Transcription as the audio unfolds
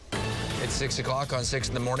At 6 o'clock on 6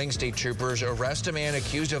 in the morning, state troopers arrest a man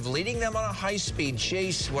accused of leading them on a high-speed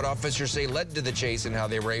chase. What officers say led to the chase and how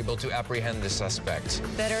they were able to apprehend the suspect.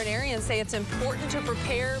 Veterinarians say it's important to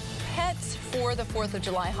prepare pets for the 4th of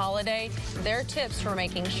July holiday. Their tips for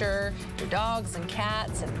making sure your dogs and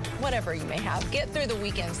cats and whatever you may have get through the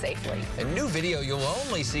weekend safely. A new video you'll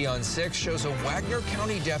only see on 6 shows a Wagner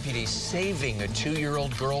County deputy saving a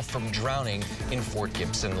 2-year-old girl from drowning in Fort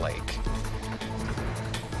Gibson Lake.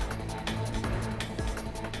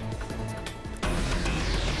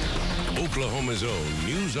 Oklahoma's own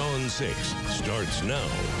News on 6 starts now.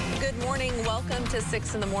 Good morning. Welcome to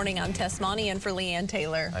 6 in the morning. I'm Tess Monty and for Leanne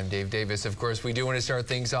Taylor. I'm Dave Davis. Of course, we do want to start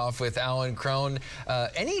things off with Alan Crone.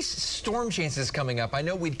 Any storm chances coming up? I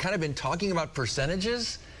know we'd kind of been talking about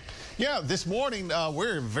percentages. Yeah, this morning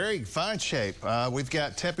we're in very fine shape. We've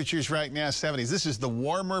got temperatures right now 70s. This is the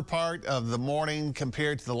warmer part of the morning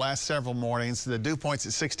compared to the last several mornings. The dew point's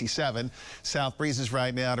at 67. South breezes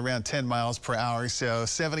right now at around 10 miles per hour. So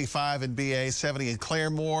 75 in BA, 70 in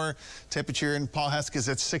Claremore. Temperature in Pawhuska is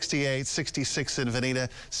at 68, 66 in Veneta,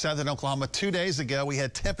 southern Oklahoma. 2 days ago, we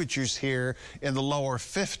had temperatures here in the lower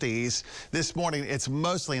 50s. This morning, it's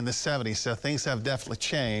mostly in the 70s, so things have definitely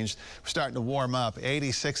changed. We're starting to warm up.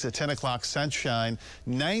 86 at 10 o'clock, sunshine.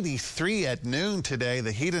 93 at noon today.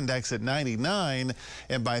 The heat index at 99,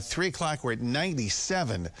 and by 3 o'clock we're at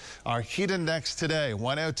 97. Our heat index today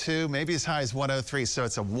 102, maybe as high as 103. So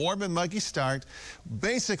it's a warm and muggy start.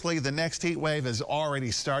 Basically, the next heat wave has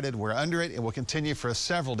already started. We're under it. It will continue for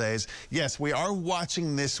several days. Yes, we are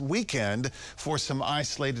watching this weekend for some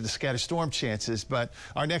isolated scattered storm chances, but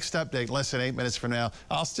our next update less than 8 minutes from now.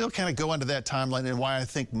 I'll still kind of go into that timeline and why I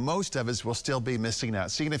think most of us will still be missing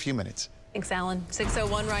out. See you in a few minutes. Thanks, Alan.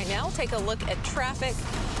 6:01 right now. Take a look at traffic,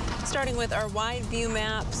 starting with our wide view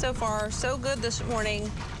map. So far, so good this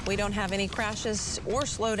morning. We don't have any crashes or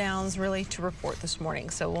slowdowns really to report this morning.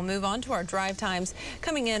 So we'll move on to our drive times.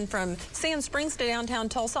 Coming in from Sand Springs to downtown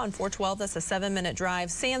Tulsa on 412, that's a 7-minute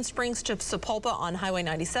drive. Sand Springs to Sapulpa on Highway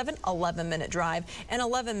 97, 11-minute drive. And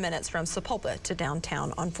 11 minutes from Sapulpa to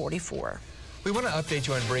downtown on 44. We want to update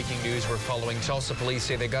you on breaking news we're following. Tulsa police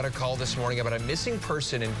say they got a call this morning about a missing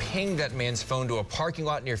person and pinged that man's phone to a parking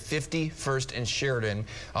lot near 51st and Sheridan.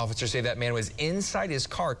 Officers say that man was inside his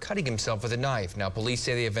car cutting himself with a knife. Now, police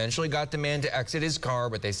say they eventually got the man to exit his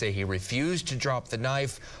car, but they say he refused to drop the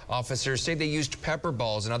knife. Officers say they used pepper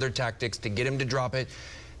balls and other tactics to get him to drop it.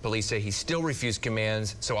 Police say he still refused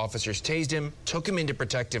commands, so officers tased him, took him into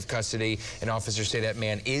protective custody, and officers say that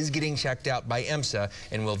man is getting checked out by EMSA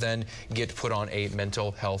and will then get put on a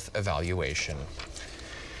mental health evaluation.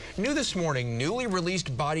 New this morning, newly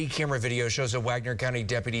released body camera video shows a Wagner County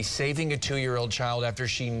deputy saving a 2-year-old child after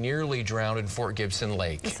she nearly drowned in Fort Gibson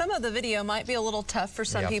Lake. Some of the video might be a little tough for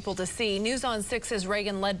some people to see. News on 6's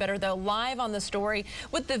Reagan Ledbetter, though, live on the story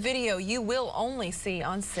with the video you will only see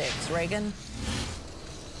on 6. Reagan?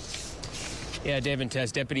 Yeah, Dave and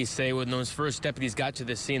Tess, deputies say when those first deputies got to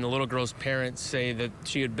the scene, the little girl's parents say that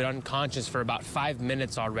she had been unconscious for about 5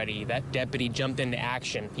 minutes already. That deputy jumped into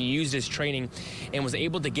action. He used his training and was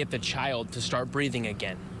able to get the child to start breathing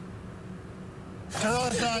again. Turn on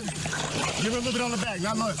the side. Give her a little bit on the back,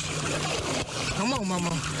 not much. Come on,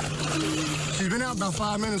 mama. She's been out about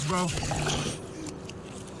 5 minutes, bro.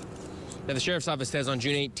 Now, the sheriff's office says on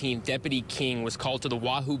June 18th, Deputy King was called to the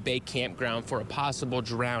Wahoo Bay campground for a possible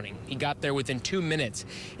drowning. He got there within 2 minutes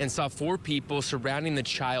and saw 4 people surrounding the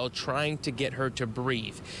child trying to get her to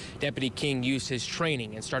breathe. Deputy King used his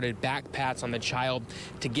training and started back pats on the child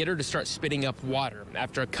to get her to start spitting up water.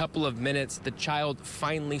 After a couple of minutes, the child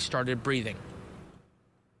finally started breathing.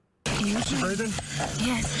 She's breathing?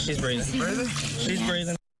 Yes. She's breathing. Breathing? She's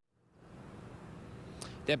breathing.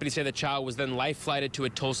 Deputies say the child was then life-flighted to a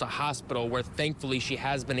Tulsa hospital where thankfully she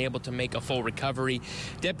has been able to make a full recovery.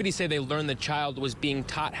 Deputies say they learned the child was being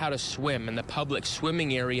taught how to swim in the public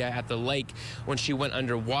swimming area at the lake when she went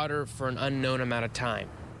underwater for an unknown amount of time.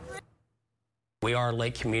 We are a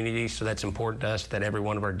lake community, so that's important to us that every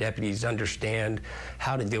one of our deputies understand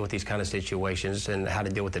how to deal with these kind of situations and how to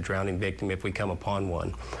deal with a drowning victim if we come upon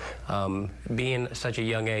one. Being such a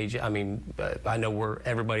young age, I mean, I know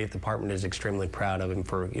everybody at the department is extremely proud of him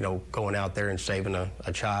for, going out there and saving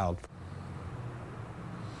a child.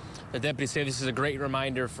 The deputies say this is a great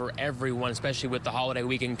reminder for everyone, especially with the holiday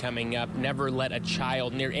weekend coming up. Never let a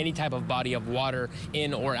child near any type of body of water,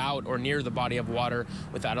 in or out or near the body of water,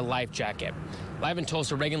 without a life jacket. Live in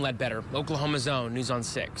Tulsa, Reagan Ledbetter, Oklahoma's Own, News on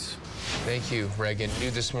 6. Thank you, Reagan. New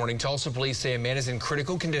this morning, Tulsa police say a man is in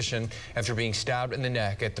critical condition after being stabbed in the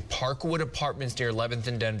neck at the Parkwood Apartments near 11th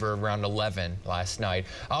and Denver around 11 last night.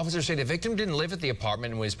 Officers say the victim didn't live at the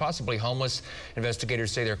apartment and was possibly homeless.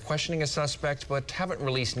 Investigators say they're questioning a suspect but haven't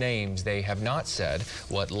released names. They have not said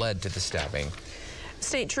what led to the stabbing.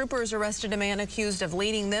 State troopers arrested a man accused of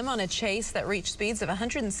leading them on a chase that reached speeds of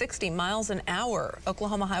 160 miles an hour.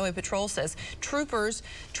 Oklahoma Highway Patrol says troopers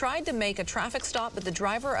tried to make a traffic stop, but the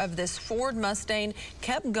driver of this Ford Mustang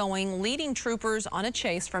kept going, leading troopers on a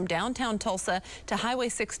chase from downtown Tulsa to Highway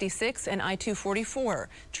 66 and I-244.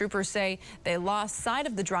 Troopers say they lost sight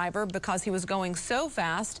of the driver because he was going so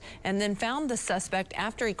fast and then found the suspect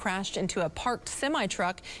after he crashed into a parked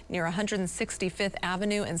semi-truck near 165th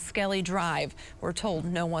Avenue and Skelly Drive. We're told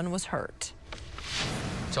no one was hurt.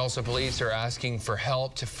 Tulsa police are asking for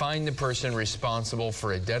help to find the person responsible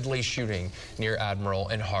for a deadly shooting near Admiral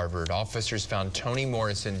and Harvard. Officers found Tony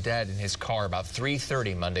Morrison dead in his car about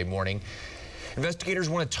 3:30 Monday morning. Investigators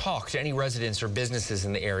want to talk to any residents or businesses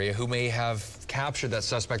in the area who may have captured that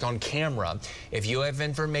suspect on camera. If you have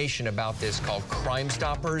information about this, call Crime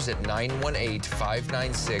Stoppers at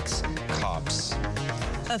 918-596-COPS.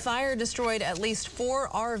 A fire destroyed at least 4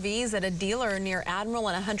 RVs at a dealer near Admiral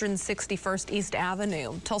and 161st East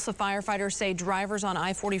Avenue. Tulsa firefighters say drivers on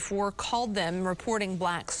I-44 called them reporting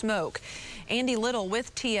black smoke. Andy Little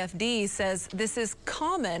with TFD says this is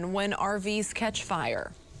common when RVs catch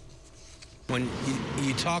fire. When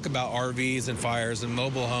you talk about RVs and fires and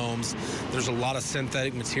mobile homes, there's a lot of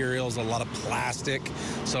synthetic materials, a lot of plastic.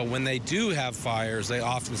 So when they do have fires, they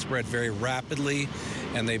often spread very rapidly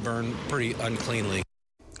and they burn pretty uncleanly.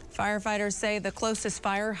 Firefighters say the closest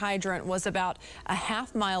fire hydrant was about a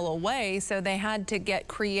half-mile away, so they had to get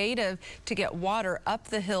creative to get water up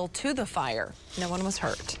the hill to the fire. No one was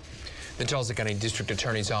hurt. The Tulsa County District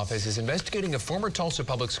Attorney's Office is investigating a former Tulsa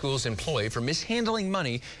Public Schools employee for mishandling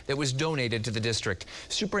money that was donated to the district.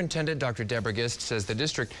 Superintendent Dr. Deborah Gist says the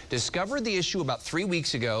district discovered the issue about 3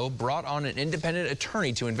 weeks ago, brought on an independent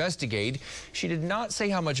attorney to investigate. She did not say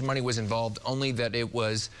how much money was involved, only that it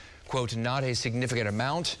was, quote, not a significant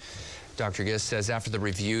amount. Dr. Gist says after the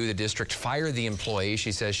review, the district fired the employee.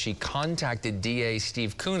 She says she contacted DA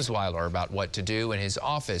Steve Kunzweiler about what to do, and his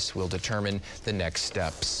office will determine the next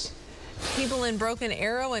steps. People in Broken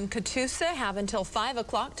Arrow and Catoosa have until 5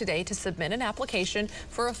 o'clock today to submit an application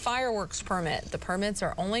for a fireworks permit. The permits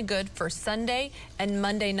are only good for Sunday and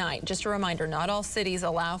Monday night. Just a reminder, not all cities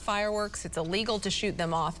allow fireworks. It's illegal to shoot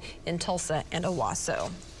them off in Tulsa and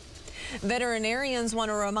Owasso. Veterinarians want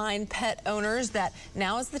to remind pet owners that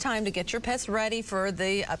now is the time to get your pets ready for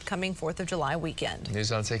the upcoming 4th of July weekend.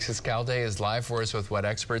 News on 6's Cal Day is live for us with what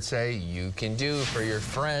experts say you can do for your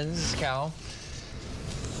friends. Cal?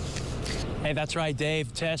 Hey, that's right,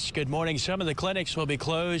 Dave. Tess, good morning. Some of the clinics will be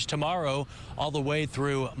closed tomorrow all the way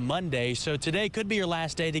through Monday. So today could be your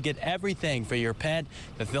last day to get everything for your pet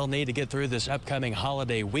that they'll need to get through this upcoming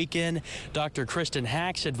holiday weekend. Dr. Kristen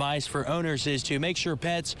Hack's advice for owners is to make sure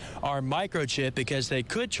pets are microchipped because they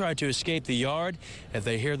could try to escape the yard if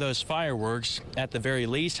they hear those fireworks. At the very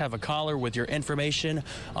least, have a collar with your information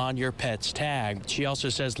on your pet's tag. She also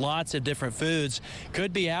says lots of different foods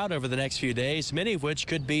could be out over the next few days, many of which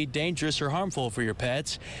could be dangerous or harmful for your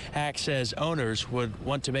pets. Hack says owners would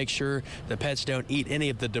want to make sure the pets don't eat any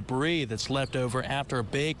of the debris that's left over after a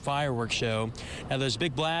big fireworks show. Now, those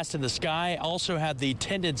big blasts in the sky also have the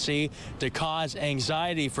tendency to cause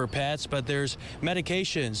anxiety for pets, but there's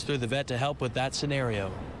medications through the vet to help with that scenario.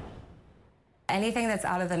 Anything that's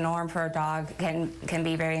out of the norm for a dog can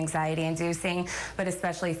be very anxiety-inducing, but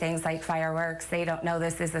especially things like fireworks. They don't know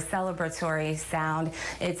this is a celebratory sound.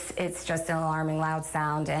 It's just an alarming loud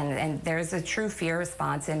sound, and there's a true fear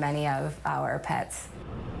response in many of our pets.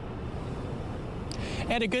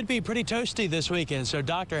 And it could be pretty toasty this weekend, so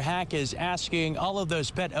Dr. Hack is asking all of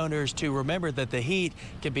those pet owners to remember that the heat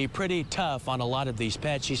can be pretty tough on a lot of these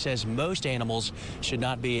pets. She says most animals should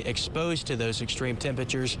not be exposed to those extreme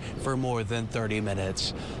temperatures for more than 30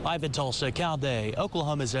 minutes. Live in Tulsa, Cal Day,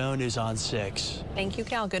 Oklahoma's Own News on 6. Thank you,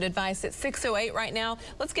 Cal. Good advice. It's 6:08 right now.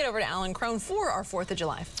 Let's get over to Alan Crone for our 4th of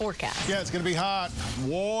July forecast. Yeah, it's going to be hot,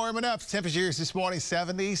 warming up. Temperatures this morning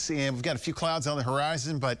 70s, and we've got a few clouds on the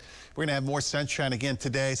horizon, but we're going to have more sunshine again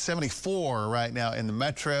today. 74 right now in the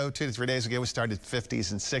metro. 2 to 3 days ago, we started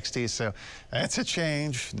 50s and 60s, so that's a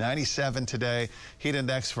change. 97 today. Heat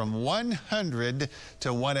index from 100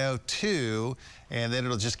 to 102, and then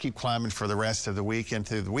it'll just keep climbing for the rest of the week and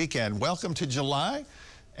through the weekend. Welcome to July.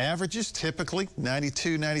 Averages typically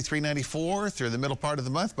 92, 93, 94 through the middle part of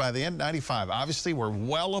the month. By the end, 95. Obviously, we're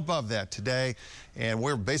well above that today, and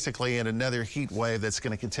we're basically in another heat wave that's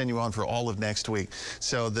going to continue on for all of next week.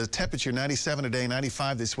 So the temperature 97 today,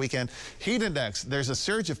 95 this weekend. Heat index, there's a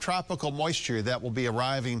surge of tropical moisture that will be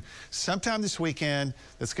arriving sometime this weekend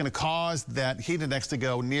that's going to cause that heat index to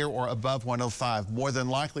go near or above 105. More than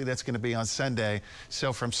likely, that's going to be on Sunday.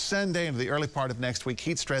 So from Sunday into the early part of next week,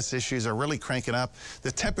 heat stress issues are really cranking up.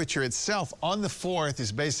 The temperature itself on the 4th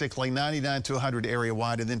is basically 99 to 100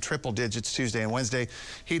 area-wide, and then triple digits Tuesday and Wednesday.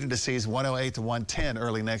 Heat indices 108 to 110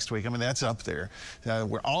 early next week. I mean, that's up there.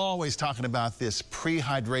 We're always talking about this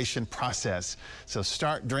pre-hydration process. So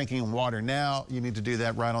start drinking water now. You need to do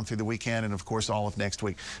that right on through the weekend and, of course, all of next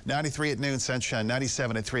week. 93 at noon, sunshine,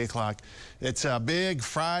 97 at 3 o'clock. It's a big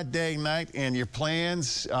Friday night, and your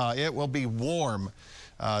plans, it will be warm.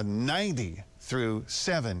 90 through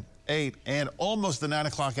 7, 8, and almost the 9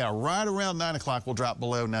 o'clock hour. Right around 9 o'clock, we'll drop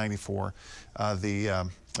below 94. The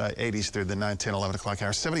 80s through the 9, 10, 11 o'clock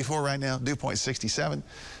hour. 74 right now, dew point 67.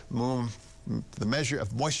 The measure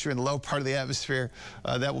of moisture in the low part of the atmosphere,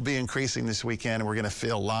 that will be increasing this weekend, and we're going to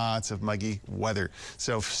feel lots of muggy weather.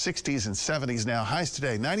 So 60s and 70s now. Highs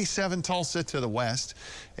today, 97 Tulsa to the west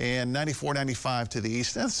and 94, 95 to the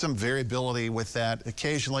east. That's some variability with that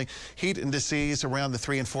occasionally. Heat indices around the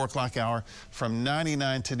 3 and 4 o'clock hour from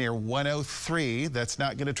 99 to near 103. That's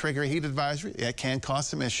not going to trigger a heat advisory. It can cause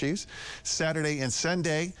some issues. Saturday and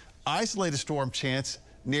Sunday, isolated storm chance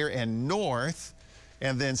near and north.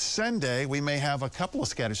 And then Sunday, we may have a couple of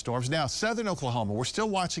scattered storms. Now, southern Oklahoma, we're still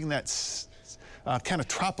watching that kind of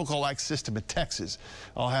tropical-like system in Texas.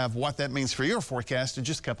 I'll have what that means for your forecast in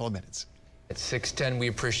just a couple of minutes. At 6:10, we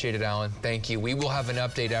appreciate it, Alan. Thank you. We will have an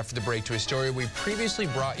update after the break to a story we previously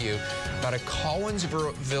brought you about a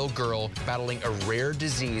Collinsville girl battling a rare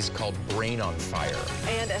disease called brain on fire.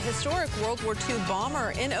 And a historic World War II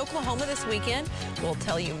bomber in Oklahoma this weekend. We'll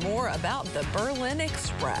tell you more about the Berlin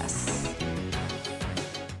Express.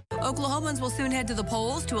 Oklahomans will soon head to the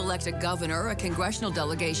polls to elect a governor, a congressional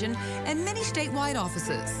delegation, and many statewide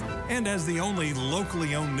offices. And as the only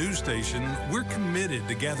locally owned news station, we're committed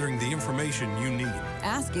to gathering the information you need.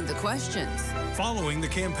 Asking the questions. Following the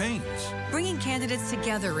campaigns. Bringing candidates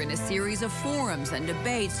together in a series of forums and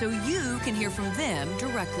debates so you can hear from them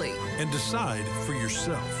directly. And decide for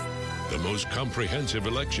yourself. The most comprehensive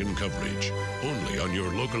election coverage, only on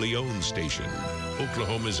your locally owned station.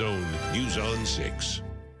 Oklahoma's own News on 6.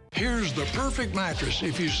 Here's the perfect mattress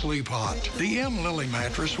if you sleep hot. The M. Lily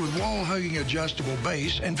mattress with wall-hugging adjustable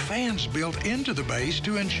base and fans built into the base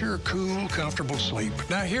to ensure cool, comfortable sleep.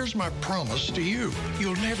 Now here's my promise to you.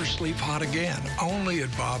 You'll never sleep hot again, only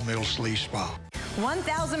at Bob Mills Sleep Spa.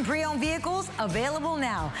 1,000 pre-owned vehicles available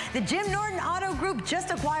now. The Jim Norton Auto Group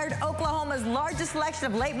just acquired Oklahoma's largest selection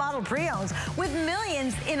of late model pre-owns with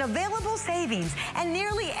millions in available savings and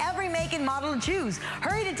nearly every make and model to choose.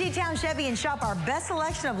 Hurry to T-Town Chevy and shop our best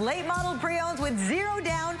selection of late model pre-owns with zero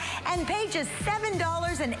down and pay just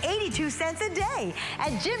 $7.82 a day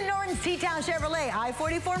at Jim Norton's T-Town Chevrolet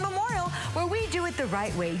I-44 Memorial, where we do it the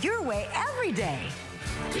right way, your way, every day.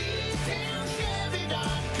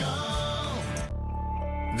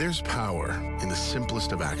 There's power in the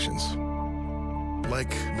simplest of actions,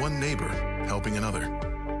 like one neighbor helping another,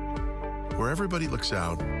 where everybody looks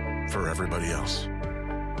out for everybody else.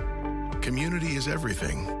 Community is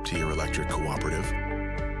everything to your electric cooperative,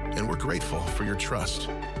 and we're grateful for your trust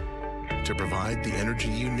to provide the energy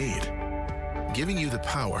you need, giving you the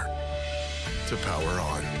power to power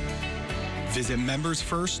on. Visit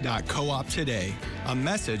membersfirst.coop today. A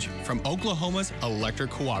message from Oklahoma's electric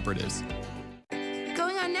cooperatives.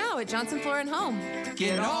 At Johnson Floor & Home.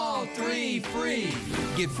 Get all 3 free.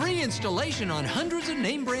 Get free installation on hundreds of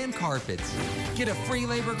name brand carpets. Get a free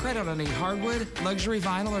labor credit on any hardwood, luxury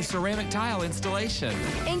vinyl, or ceramic tile installation.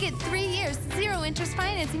 And get 3 years, 0 interest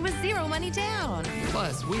financing with 0 money down.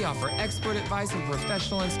 Plus, we offer expert advice and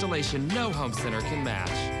professional installation no home center can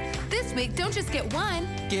match. This week, don't just get one.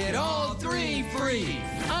 Get all 3 free.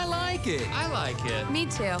 I like it. I like it. Me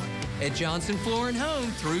too. At Johnson Floor &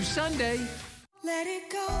 Home through Sunday. Let it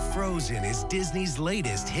go. Frozen is Disney's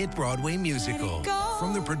latest hit Broadway musical.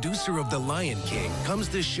 From the producer of The Lion King comes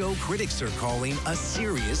the show critics are calling a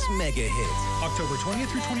serious mega hit. October 20th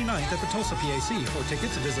through 29th at the Tulsa PAC. For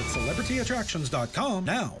tickets, visit celebrityattractions.com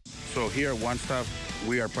now. So here at One Stop,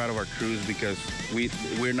 we are proud of our crews because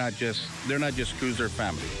they're not just crews, they're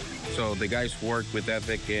family. So the guys work with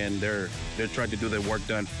ethic, and they're trying to do their work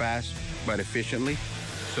done fast but efficiently.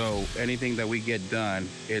 So anything that we get done,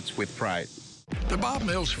 it's with pride. The Bob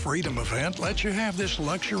Mills Freedom Event lets you have this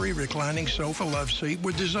luxury reclining sofa love seat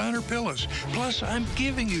with designer pillows. Plus, I'm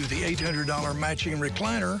giving you the $800 matching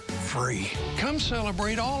recliner free. Come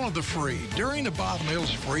celebrate all of the free during the Bob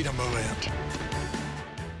Mills Freedom Event.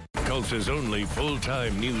 Tulsa's only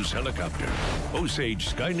full-time news helicopter, Osage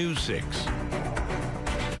Sky News 6.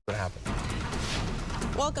 What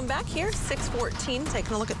happened? Welcome back here, 6:14.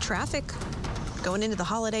 Taking a look at traffic going into the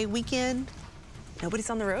holiday weekend. Nobody's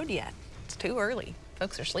on the road yet. It's too early.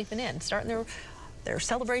 Folks are sleeping in, starting their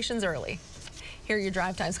celebrations early. Here are your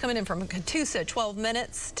drive times coming in from Catoosa, 12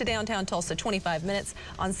 minutes to downtown Tulsa, 25 minutes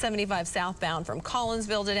on 75 southbound from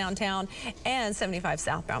Collinsville to downtown, and 75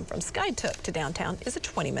 southbound from Skytook to downtown is a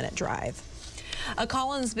 20-minute drive. A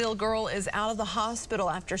Collinsville girl is out of the hospital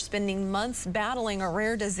after spending months battling a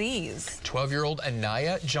rare disease. 12-year-old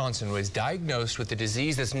Anaya Johnson was diagnosed with a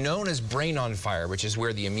disease that's known as brain on fire, which is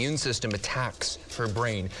where the immune system attacks her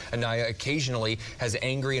brain. Anaya occasionally has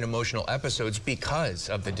angry and emotional episodes because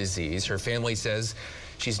of the disease. Her family says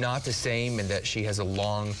she's not the same and that she has a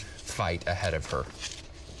long fight ahead of her.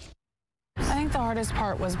 I think the hardest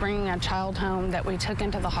part was bringing a child home that we took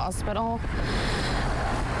into the hospital.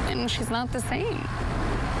 And she's not the same.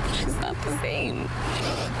 She's not the same.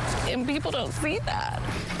 And people don't see that.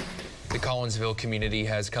 The Collinsville community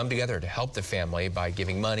has come together to help the family by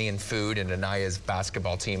giving money and food, and Anaya's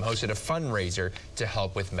basketball team hosted a fundraiser to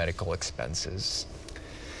help with medical expenses.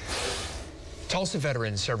 Tulsa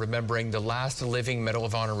veterans are remembering the last living Medal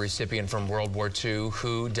of Honor recipient from World War II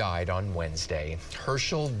who died on Wednesday.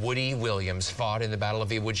 Herschel Woody Williams fought in the Battle of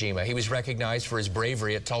Iwo Jima. He was recognized for his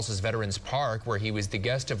bravery at Tulsa's Veterans Park, where he was the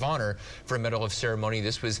guest of honor for a Medal of Ceremony.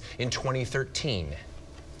 This was in 2013.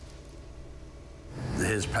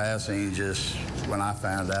 His passing, just when I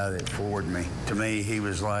found out, it floored me. To me, he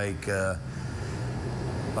was like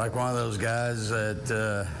one of those guys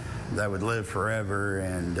that would live forever,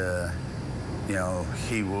 and you know,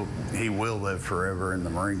 he will live forever in the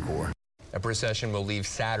Marine Corps. A procession will leave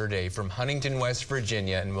Saturday from Huntington, West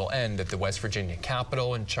Virginia, and will end at the West Virginia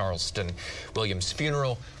Capitol in Charleston. Williams'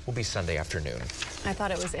 funeral will be Sunday afternoon. I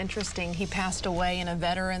thought it was interesting. He passed away in a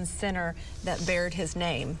veterans center that bared his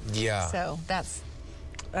name. Yeah. So that's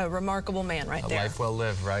a remarkable man right there. A life well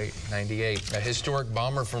lived, right? 98. A historic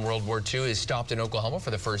bomber from World War II is stopped in Oklahoma for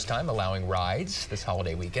the first time, allowing rides this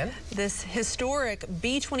holiday weekend. This historic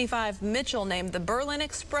B-25 Mitchell, named the Berlin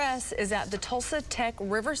Express, is at the Tulsa Tech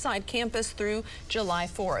Riverside campus through July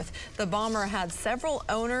 4th. The bomber had several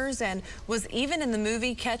owners and was even in the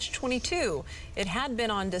movie Catch-22. It had been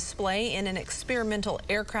on display in an Experimental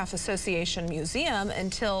Aircraft Association museum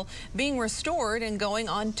until being restored and going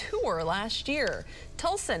on tour last year.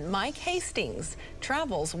 Tulsan Mike Hastings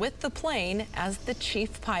travels with the plane as the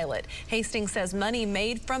chief pilot. Hastings says money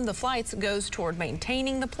made from the flights goes toward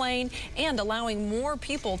maintaining the plane and allowing more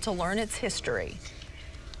people to learn its history.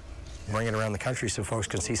 Bring it around the country so folks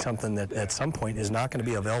can see something that at some point is not going to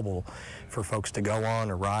be available for folks to go on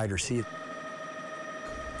or ride or see it.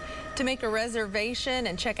 To make a reservation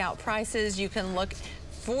and check out prices, you can look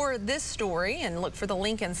for this story and look for the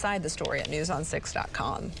link inside the story at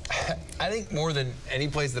newson6.com. I think more than any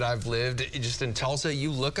place that I've lived, just in Tulsa,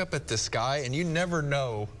 you look up at the sky and you never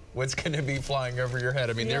know what's going to be flying over your head.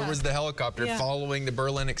 I mean, there was the helicopter following the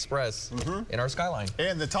Berlin Express in our skyline.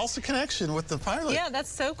 And the Tulsa connection with the pilot. Yeah,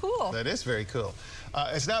 that's so cool. That is very cool.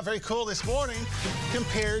 It's not very cool this morning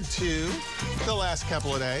compared to the last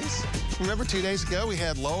couple of days. Remember 2 days ago we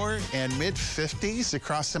had lower and mid 50s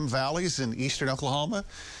across some valleys in eastern Oklahoma?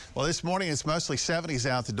 Well, this morning it's mostly 70s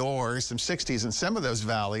out the door, some 60s in some of those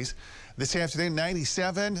valleys. This afternoon,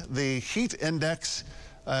 97. The heat index,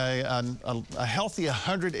 a healthy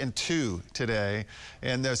 102 today,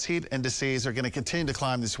 and those heat indices are going to continue to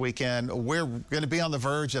climb this weekend. We're going to be on the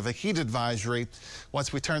verge of a heat advisory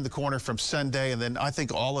once we turn the corner from Sunday, and then I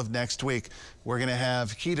think all of next week we're going to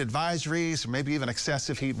have heat advisories, maybe even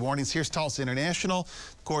excessive heat warnings. Here's Tulsa International.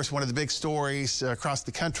 Of course, one of the big stories across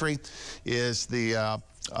the country is the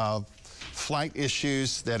flight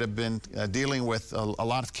issues that have been dealing with a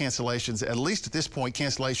lot of cancellations. At least at this point,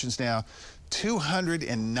 cancellations now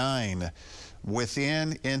 209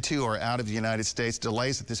 within, into, or out of the United States.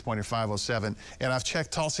 Delays at this point are 507. And I've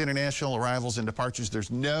checked Tulsa International arrivals and departures.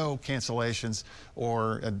 There's no cancellations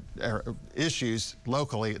or issues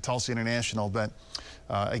locally at Tulsa International. But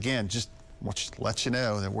again, just we'll just let you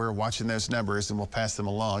know that we're watching those numbers, and we'll pass them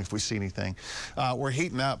along if we see anything. We're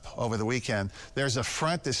heating up over the weekend. There's a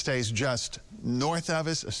front that stays just north of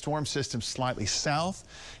us, a storm system slightly south,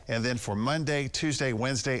 and then for Monday, Tuesday,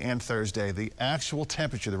 Wednesday, and Thursday, the actual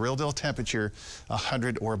temperature, the real deal temperature,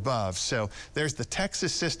 100 or above. So there's the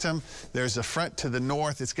Texas system. There's a front to the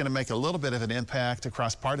north. It's going to make a little bit of an impact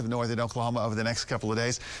across part of northern Oklahoma over the next couple of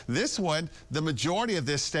days. This one, the majority of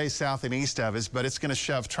this stays south and east of us, but it's going to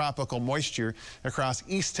shove tropical moisture across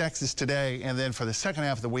East Texas today, and then for the second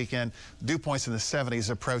half of the weekend, dew points in the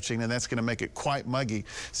 70s approaching, and that's going to make it quite muggy.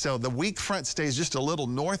 So the weak front stays just a little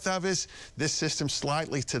north of us. This system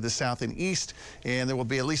slightly to the south and east, and there will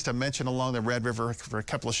be at least a mention along the Red River for a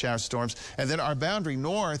couple of shower storms. And then our boundary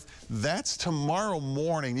north, that's tomorrow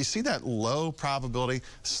morning. You see that low probability,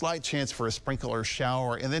 slight chance for a sprinkle or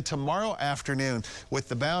shower. And then tomorrow afternoon, with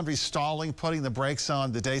the boundary stalling, putting the brakes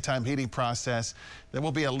on the daytime heating process, there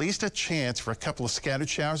will be at least a chance for a couple of scattered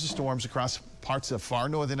showers of storms across parts of far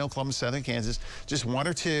northern Oklahoma, southern Kansas. Just one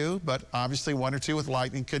or two, but obviously one or two with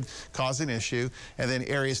lightning could cause an issue. And then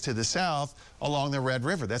areas to the south along the Red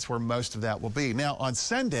River. That's where most of that will be. Now, on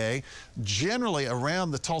Sunday, generally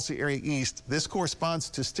around the Tulsa area east, this corresponds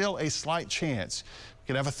to still a slight chance.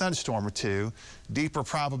 Could have a thunderstorm or two. Deeper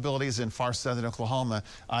probabilities in far southern Oklahoma.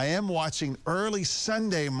 I am watching early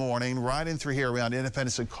Sunday morning right in through here around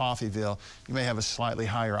Independence and Coffeyville. You may have a slightly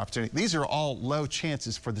higher opportunity. These are all low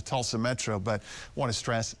chances for the Tulsa Metro, but want to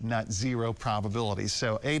stress not zero probabilities.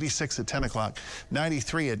 So 86 at 10 o'clock,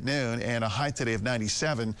 93 at noon, and a high today of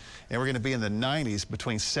 97. And we're going to be in the 90s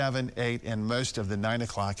between 7, 8, and most of the 9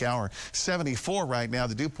 o'clock hour. 74 right now,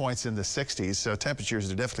 the dew point's in the 60s, so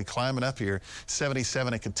temperatures are definitely climbing up here. 77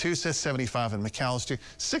 in Catoosa, 75 in McAllister,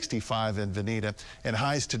 65 in Veneta, and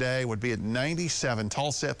highs today would be at 97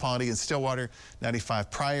 Tulsa, Pawnee, and Stillwater, 95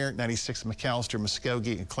 Pryor, 96 McAllister,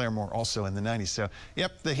 Muskogee, and Claremore also in the 90s. So,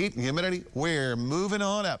 yep, the heat and humidity, we're moving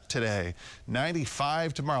on up today.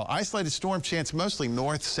 95 tomorrow. Isolated storm chance mostly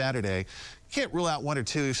north Saturday. Can't rule out one or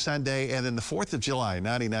two Sunday, and then the 4th of July,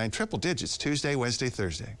 99, triple digits Tuesday, Wednesday,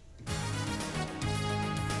 Thursday.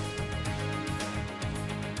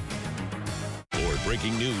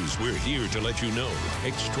 Breaking news, we're here to let you know.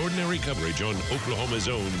 Extraordinary coverage on Oklahoma's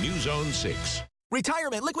own News on 6.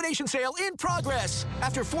 Retirement liquidation sale in progress.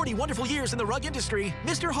 After 40 wonderful years in the rug industry,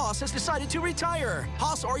 Mr. Haas has decided to retire.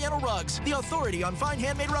 Haas Oriental Rugs, the authority on fine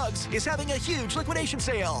handmade rugs, is having a huge liquidation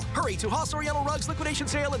sale. Hurry to Haas Oriental Rugs liquidation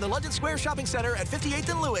sale in the London Square Shopping Center at 58th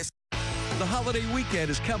and Lewis. The holiday weekend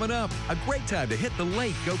is coming up. A great time to hit the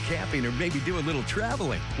lake, go camping, or maybe do a little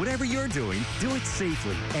traveling. Whatever you're doing, do it safely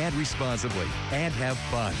and responsibly, and have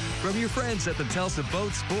fun. From your friends at the Tulsa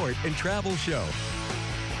Boat Sport and Travel Show.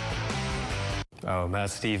 Oh, Matt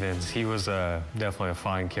Stevens, he was definitely a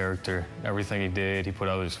fine character. Everything he did, he put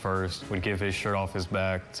others first. Would give his shirt off his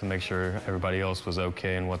back to make sure everybody else was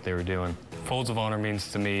okay in what they were doing. Folds of Honor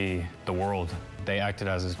means to me the world. They acted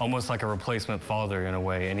as almost like a replacement father in a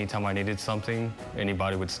way. Anytime I needed something,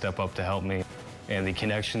 anybody would step up to help me. And the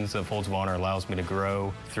connections that Folds of Honor allows me to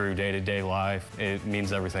grow through day-to-day life, it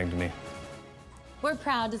means everything to me. We're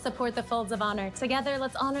proud to support the Folds of Honor. Together,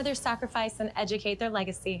 let's honor their sacrifice and educate their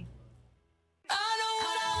legacy.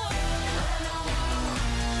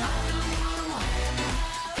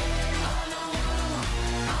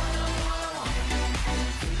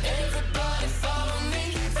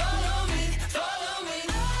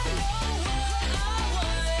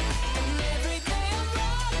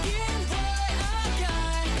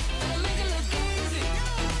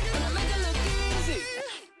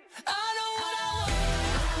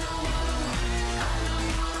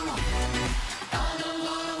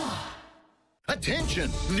 Attention!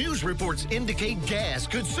 News reports indicate gas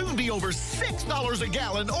could soon be over $6 a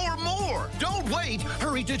gallon or more. Don't wait.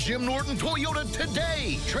 Hurry to Jim Norton Toyota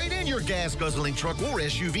today. Trade in your gas-guzzling truck or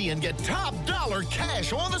SUV and get top dollar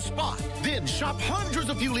cash on the spot. Then shop hundreds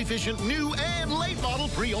of fuel-efficient new and late-model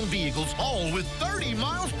pre-owned vehicles, all with 30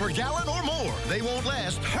 miles per gallon or more. They won't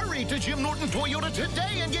last. Hurry to Jim Norton Toyota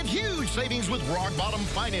today and get huge savings with rock-bottom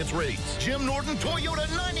finance rates. Jim Norton Toyota,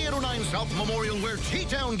 9809 South Memorial, where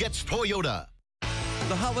T-Town gets Toyota.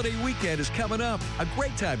 The holiday weekend is coming up. A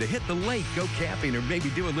great time to hit the lake, go camping, or maybe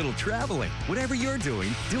do a little traveling. Whatever you're doing,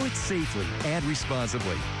 do it safely and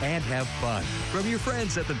responsibly, and have fun. From your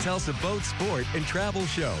friends at the Tulsa Boat Sport and Travel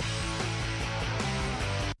Show.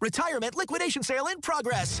 Retirement liquidation sale in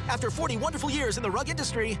progress. After 40 wonderful years in the rug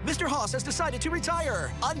industry, Mr. Haas has decided to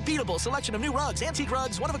retire. Unbeatable selection of new rugs, antique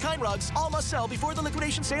rugs, one-of-a-kind rugs, all must sell before the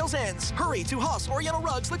liquidation sales ends. Hurry to Haas Oriental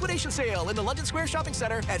Rugs liquidation sale in the London Square Shopping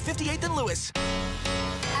Center at 58th and Lewis.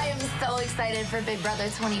 I am so excited for Big Brother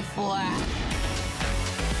 24.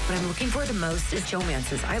 What I'm looking for the most is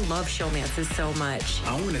showmances. I love showmances so much.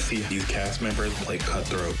 I want to see these cast members play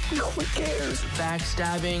cutthroat. No one cares.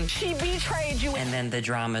 Backstabbing. She betrayed you. And then the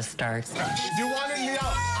drama starts. You wanted me out.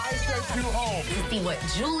 I sent you home. To see what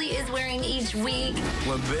Julie is wearing each week.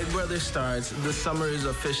 When Big Brother starts, the summer is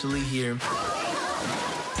officially here.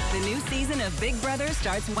 The new season of Big Brother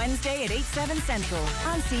starts Wednesday at 8/7 Central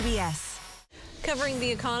on CBS. Covering the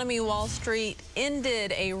economy, Wall Street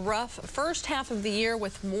ended a rough first half of the year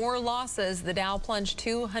with more losses. The Dow plunged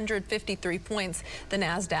 253 points. The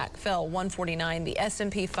Nasdaq fell 149. The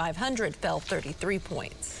S&P 500 fell 33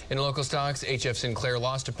 points. In local stocks, HF Sinclair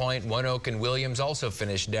lost a point. ONEOK and Williams also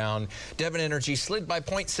finished down. Devon Energy slid by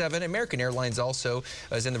 0.7. American Airlines also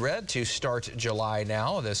is in the red to start July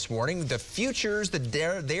now this morning. The futures,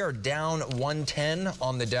 they are down 110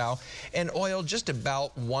 on the Dow, and oil just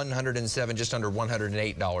about 107, just under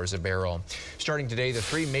 $108 a barrel. Starting today, the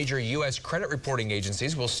three major U.S. credit reporting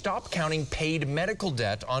agencies will stop counting paid medical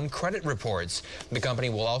debt on credit reports. The company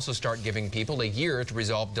will also start giving people a year to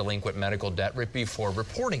resolve delinquent medical debt before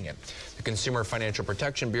reporting it. The Consumer Financial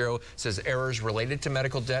Protection Bureau says errors related to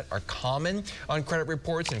medical debt are common on credit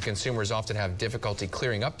reports, and consumers often have difficulty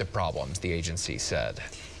clearing up the problems, the agency said.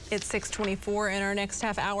 It's 6:24 in our next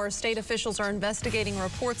half hour. State officials are investigating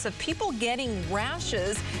reports of people getting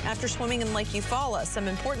rashes after swimming in Lake Eufaula. Some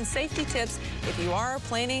important safety tips if you are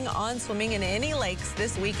planning on swimming in any lakes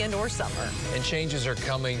this weekend or summer. And changes are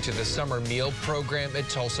coming to the summer meal program at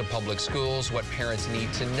Tulsa Public Schools. What parents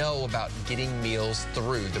need to know about getting meals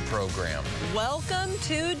through the program. Welcome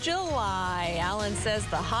to July. Alan says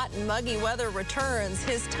the hot and muggy weather returns.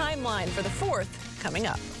 His timeline for the 4th coming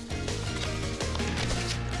up.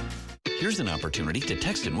 Here's an opportunity to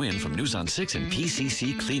text and win from News on 6 and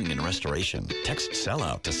PCC Cleaning and Restoration. Text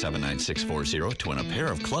sellout to 79640 to win a pair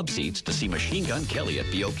of club seats to see Machine Gun Kelly at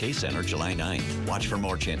BOK Center July 9. Watch for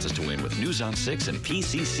more chances to win with News on 6 and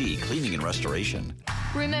PCC Cleaning and Restoration.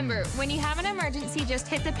 Remember, when you have an emergency, just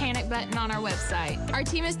hit the panic button on our website. Our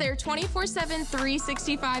team is there 24/7,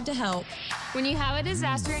 365 to help. When you have a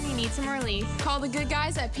disaster and you need some relief, call the good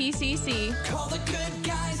guys at PCC. Call the good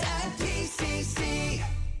guys at PCC.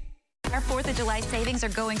 Our 4th of July savings are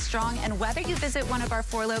going strong, and whether you visit one of our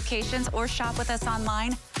 4 locations or shop with us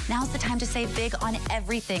online, now's the time to save big on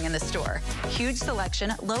everything in the store. Huge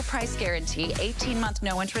selection, low price guarantee, 18-month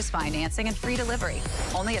no-interest financing, and free delivery.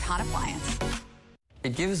 Only at Hahn Appliance.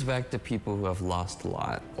 It gives back to people who have lost a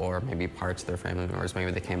lot, or maybe parts of their family members.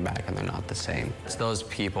 Maybe they came back and they're not the same. It's those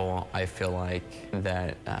people, I feel like,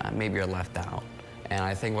 that maybe are left out. And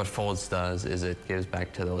I think what Folds does is it gives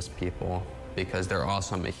back to those people, because they're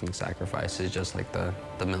also making sacrifices, just like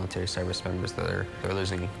the military service members that they're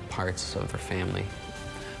losing parts of their family.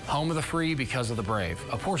 Home of the free because of the brave.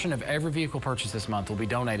 A portion of every vehicle purchased this month will be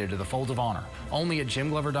donated to the Folds of Honor, only at Jim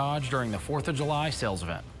Glover Dodge during the 4th of July sales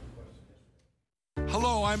event.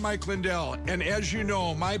 Hello, I'm Mike Lindell, and as you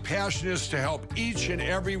know, my passion is to help each and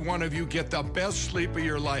every one of you get the best sleep of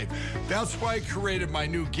your life. That's why I created my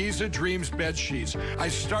new Giza Dreams bed sheets. I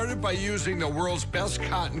started by using the world's best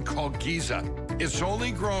cotton called Giza. It's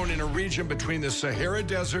only grown in a region between the Sahara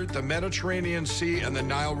Desert, the Mediterranean Sea, and the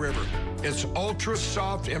Nile River. It's ultra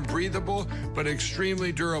soft and breathable, but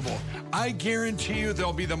extremely durable. I guarantee you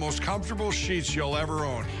they'll be the most comfortable sheets you'll ever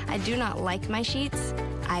own. I do not like my sheets.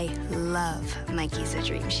 I love my Giza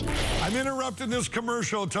Dream sheets. I'm interrupting this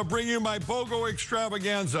commercial to bring you my BOGO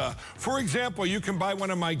extravaganza. For example, you can buy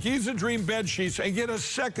one of my Giza Dream bed sheets and get a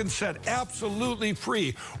second set absolutely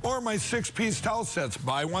free. Or my 6-piece towel sets.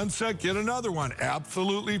 Buy one set, get another one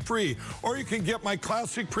absolutely free. Or you can get my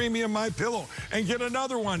classic premium MyPillow and get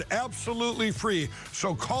another one absolutely free.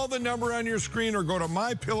 So call the number on your screen or go to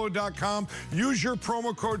mypillow.com. Use your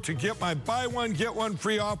promo code to get my buy one, get one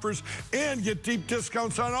free offers and get deep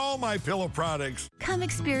discounts on all my pillow products. Come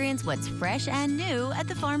experience what's fresh and new at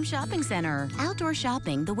the Farm Shopping Center. Outdoor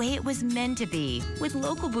shopping the way it was meant to be, with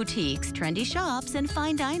local boutiques, trendy shops, and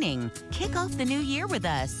fine dining. Kick off the new year with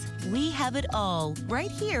us. We have it all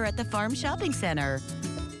right here at the Farm Shopping Center.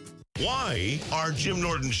 Why are Jim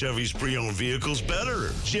Norton Chevy's pre-owned vehicles better?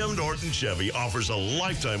 Jim Norton Chevy offers a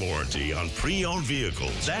lifetime warranty on pre-owned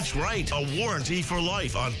vehicles. That's right, a warranty for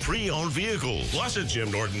life on pre-owned vehicles. Plus at Jim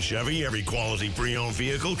Norton Chevy, every quality pre-owned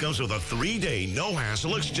vehicle comes with a 3-day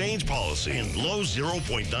no-hassle exchange policy. And low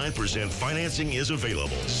 0.9% financing is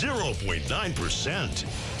available. 0.9%.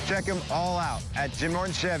 Check them all out at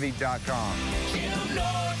JimNortonChevy.com. Jim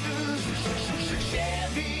Norton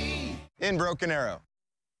Chevy. In Broken Arrow.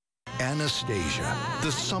 Anastasia,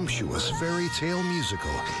 the sumptuous fairy tale musical,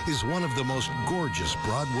 is one of the most gorgeous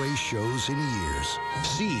Broadway shows in years.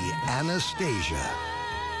 See Anastasia.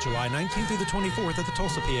 July 19th through the 24th at the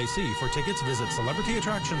Tulsa PAC. For tickets, visit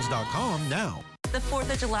celebrityattractions.com now. The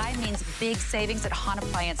 4th of July means big savings at Hahn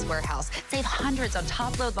Appliance Warehouse. Save hundreds on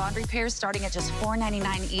top-load laundry pairs starting at just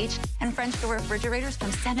 $4.99 each, and French door refrigerators from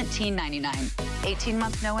 $17.99.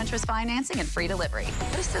 18-month no-interest financing and free delivery.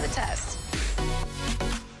 Put us to the test.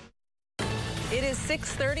 It is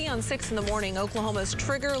 6:30 on 6 in the morning. Oklahoma's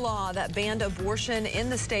trigger law that banned abortion in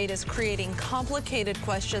the state is creating complicated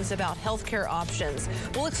questions about health care options.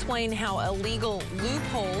 We'll explain how a legal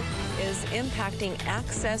loophole is impacting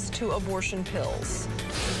access to abortion pills.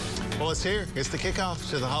 Well, it's here. It's the kickoff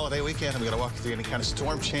to the holiday weekend. I'm going to walk you through any kind of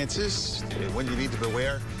storm chances, when you need to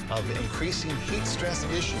beware of increasing heat stress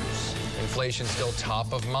issues. Inflation still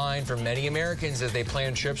top of mind for many Americans as they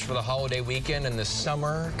plan trips for the holiday weekend and the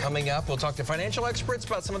summer coming up. We'll talk to financial experts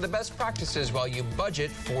about some of the best practices while you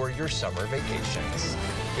budget for your summer vacations.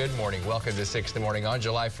 Good morning. Welcome to 6 in the morning on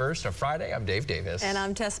July 1st, a Friday. I'm Dave Davis. And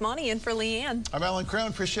I'm Tess Monty in for Leanne. I'm Alan Crone.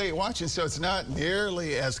 Appreciate you watching. So it's not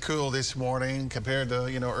nearly as cool this morning compared to,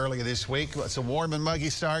 earlier this week. It's a warm and muggy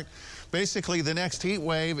start. Basically, the next heat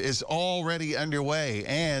wave is already underway,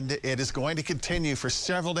 and it is going to continue for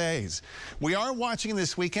several days. We are watching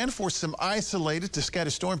this weekend for some isolated to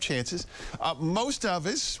scattered storm chances. Most of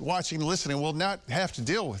us watching and listening will not have to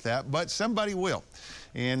deal with that, but somebody will.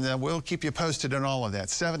 And we'll keep you posted on all of that.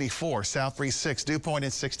 74, South Breeze 6, dew point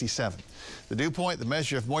at 67. The dew point, the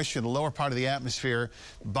measure of moisture in the lower part of the atmosphere.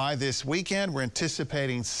 By this weekend, we're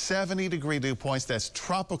anticipating 70-degree dew points. That's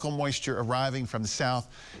tropical moisture arriving from the south,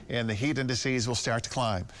 and the heat indices will start to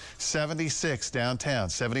climb. 76 downtown,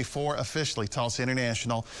 74 officially, Tulsa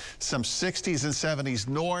International. Some 60s and 70s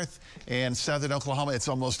north and southern Oklahoma. It's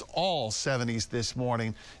almost all 70s this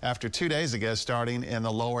morning after 2 days ago, starting in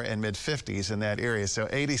the lower and mid-50s in that area. So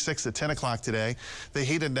 86 at 10 o'clock today. The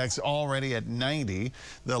heat index already at 90.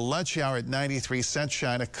 The lunch hour at 93,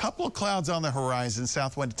 sunshine. A couple of clouds on the horizon.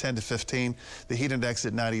 South wind 10 to 15. The heat index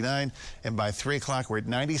at 99. And by 3 o'clock, we're at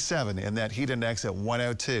 97, and that heat index at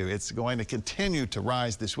 102. It's going to continue to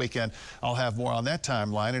rise this weekend. I'll have more on that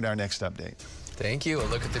timeline in our next update. Thank you. A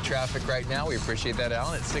look at the traffic right now. We appreciate that,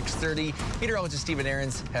 Alan. At 6:30, meteorologist Stephen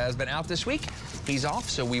Aarons has been out this week. He's off,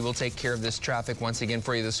 so we will take care of this traffic once again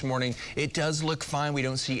for you this morning. It does look fine. We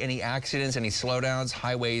don't see any accidents, any slowdowns.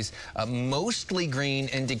 Highways mostly green,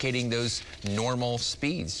 indicating those normal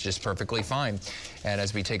speeds, just perfectly fine. And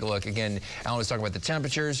as we take a look again, Alan was talking about the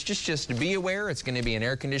temperatures. Just be aware, it's going to be an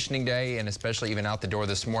air conditioning day, and especially even out the door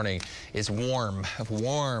this morning, it's warm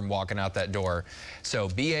walking out that door. So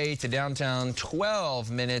BA to downtown,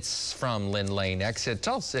 12 minutes from Lynn Lane exit.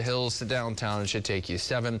 Tulsa Hills to downtown, it should take you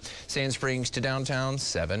 7. Sand Springs to downtown,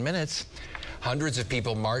 7 minutes. Hundreds of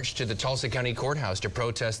people marched to the Tulsa County Courthouse to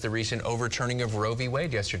protest the recent overturning of Roe v.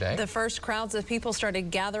 Wade yesterday. The first crowds of people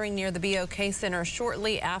started gathering near the BOK Center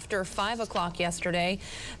shortly after 5 o'clock yesterday.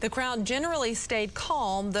 The crowd generally stayed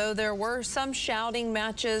calm, though there were some shouting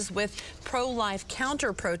matches with pro-life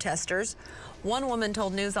counter-protesters. One woman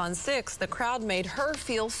told News on 6 the crowd made her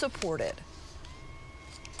feel supported.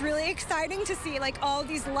 Really exciting to see all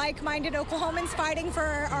these like-minded Oklahomans fighting for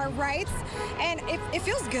our rights, and it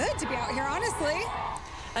feels good to be out here, honestly.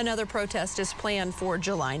 Another protest is planned for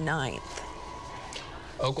July 9th.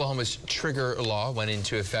 Oklahoma's trigger law went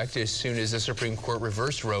into effect as soon as the Supreme Court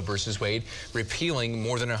reversed Roe v. Wade, repealing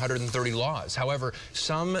more than 130 laws. However,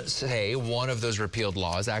 some say one of those repealed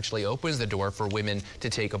laws actually opens the door for women to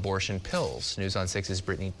take abortion pills. News on 6's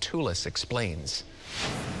Brittany Toulis explains.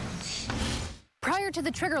 Prior to the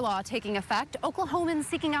trigger law taking effect, Oklahomans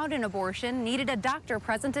seeking out an abortion needed a doctor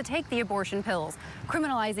present to take the abortion pills,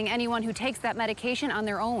 criminalizing anyone who takes that medication on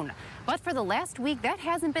their own. But for the last week, that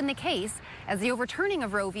hasn't been the case, as the overturning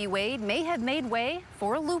of Roe v. Wade may have made way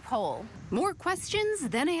for a loophole. More questions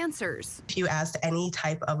than answers. If you ask any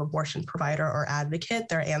type of abortion provider or advocate,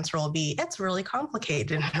 their answer will be, it's really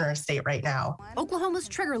complicated in our state right now. Oklahoma's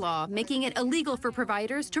trigger law making it illegal for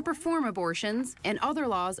providers to perform abortions, and other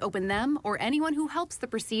laws open them or anyone who helps the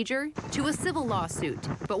procedure to a civil lawsuit.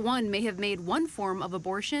 But one may have made one form of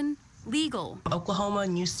abortion legal. Oklahoma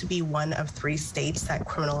used to be one of 3 states that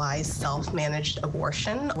criminalized self-managed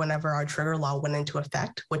abortion. Whenever our trigger law went into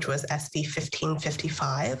effect, which was SB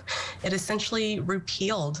 1555, it essentially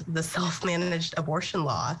repealed the self-managed abortion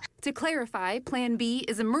law. To clarify, Plan B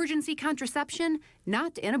is emergency contraception,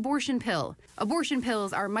 not an abortion pill. Abortion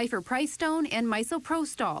pills are mifepristone and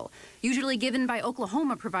misoprostol, usually given by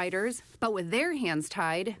Oklahoma providers, but with their hands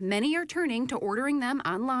tied, many are turning to ordering them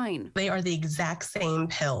online. They are the exact same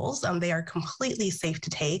pills. They are completely safe to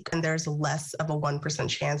take, and there's less of a 1%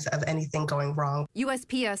 chance of anything going wrong.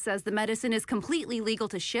 USPS says the medicine is completely legal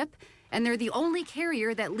to ship And they're the only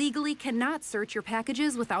carrier that legally cannot search your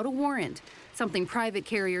packages without a warrant, something private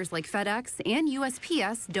carriers like FedEx and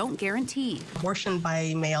USPS don't guarantee. Abortion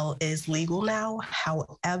by mail is legal now.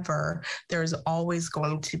 However, there's always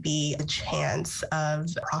going to be a chance of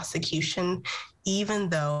prosecution, even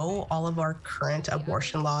though all of our current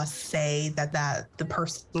abortion laws say that the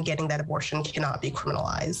person getting that abortion cannot be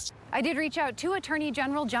criminalized. I did reach out to Attorney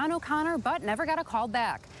General John O'Connor, but never got a call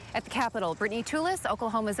back. At the Capitol, Brittany Toulis,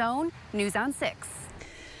 Oklahoma's own News on 6.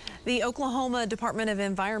 The Oklahoma Department of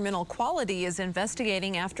Environmental Quality is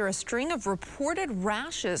investigating after a string of reported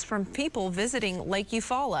rashes from people visiting Lake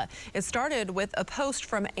Eufaula. It started with a post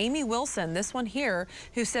from Amy Wilson, this one here,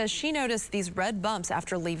 who says she noticed these red bumps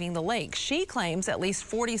after leaving the lake. She claims at least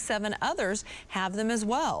 47 others have them as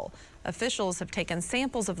well. Officials have taken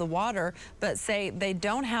samples of the water, but say they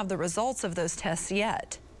don't have the results of those tests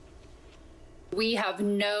yet. We have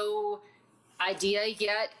no idea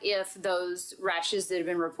yet if those rashes that have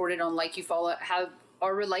been reported on Lake Eufaula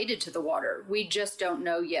are related to the water. We just don't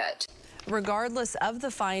know yet. Regardless of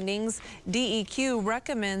the findings, DEQ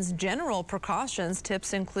recommends general precautions.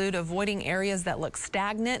 Tips include avoiding areas that look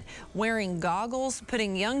stagnant, wearing goggles,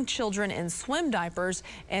 putting young children in swim diapers,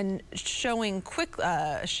 and showering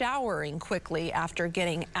quickly after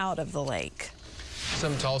getting out of the lake.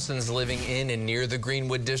 Some Tulsans living in and near the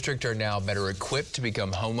Greenwood District are now better equipped to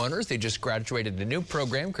become homeowners. They just graduated a new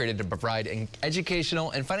program created to provide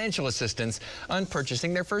educational and financial assistance on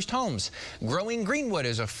purchasing their first homes. Growing Greenwood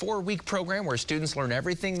is a 4-week program where students learn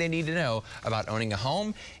everything they need to know about owning a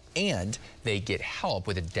home, and they get help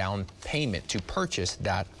with a down payment to purchase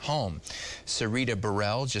that home. Sarita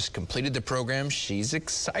Burrell just completed the program. She's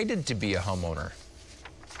excited to be a homeowner.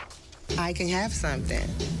 I can have something.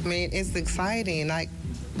 I mean, it's exciting. I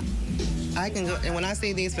can go, and when I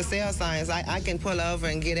see these for sale signs, I can pull over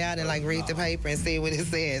and get out and read the paper and see what it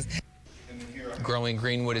says. Growing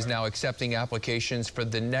Greenwood is now accepting applications for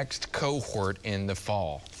the next cohort in the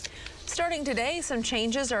fall. Starting today, some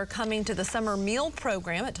changes are coming to the summer meal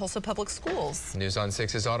program at Tulsa Public Schools. News on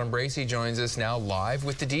 6's Autumn Bracey joins us now live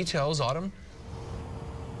with the details. Autumn.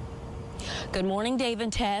 Good morning, Dave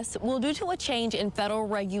and Tess. Well, due to a change in federal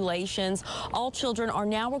regulations, all children are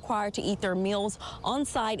now required to eat their meals on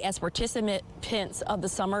site as participants of the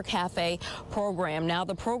Summer Cafe program. Now,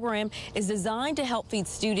 the program is designed to help feed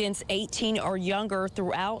students 18 or younger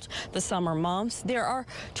throughout the summer months. There are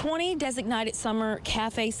 20 designated Summer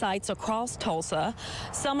Cafe sites across Tulsa.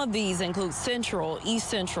 Some of these include Central, East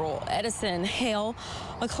Central, Edison, Hale,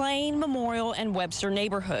 McLean, Memorial, and Webster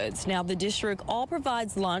neighborhoods. Now, the district all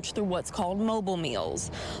provides lunch through what's called mobile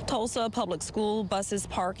meals. Tulsa Public School buses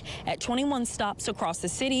park at 21 stops across the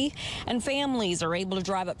city, and families are able to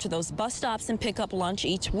drive up to those bus stops and pick up lunch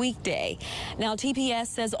each weekday. Now, TPS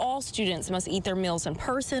says all students must eat their meals in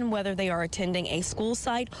person, whether they are attending a school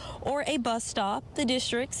site or a bus stop. The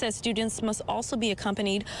district says students must also be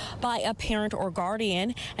accompanied by a parent or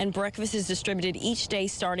guardian, and breakfast is distributed each day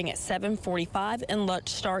starting at 7:45 and lunch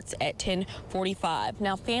starts at 10:45.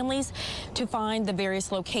 Now, families, to find the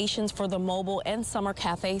various locations for the mobile and Summer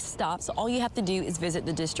Cafe stops, all you have to do is visit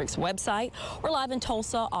the district's website. We're live in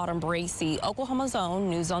Tulsa. Autumn Bracey, Oklahoma's own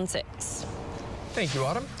News on 6. Thank you,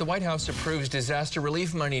 Autumn. The White House approves disaster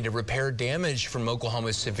relief money to repair damage from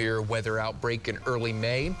Oklahoma's severe weather outbreak in early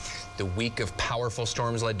May. The week of powerful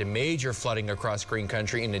storms led to major flooding across Green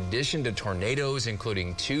Country, in addition to tornadoes,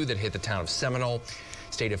 including 2 that hit the town of Seminole.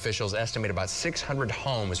 State officials estimate about 600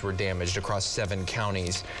 homes were damaged across 7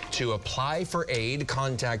 counties. To apply for aid,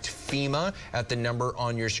 contact FEMA at the number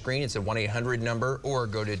on your screen. It's a 1-800 number, or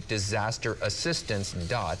go to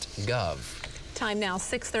disasterassistance.gov. Time now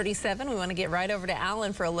 6:37. We want to get right over to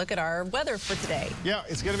Alan for a look at our weather for today. Yeah,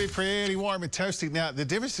 it's going to be pretty warm and toasty. Now, the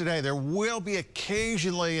difference today, there will be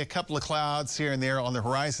occasionally a couple of clouds here and there on the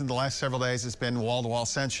horizon. The last several days, it's been wall-to-wall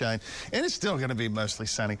sunshine, and it's still going to be mostly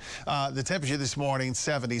sunny. The temperature this morning,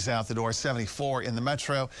 70s out the door, 74 in the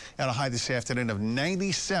metro, and a high this afternoon of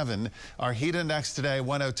 97. Our heat index today,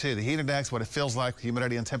 102. The heat index, what it feels like,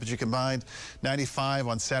 humidity and temperature combined, 95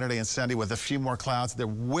 on Saturday and Sunday with a few more clouds. There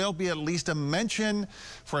will be at least a mention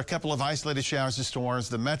for a couple of isolated showers and storms.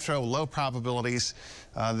 The metro, low probabilities.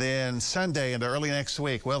 Then Sunday into early next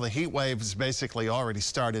week, well, the heat wave has basically already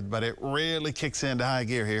started, but it really kicks into high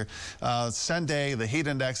gear here. Sunday, the heat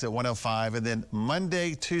index at 105, and then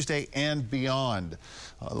Monday, Tuesday, and beyond.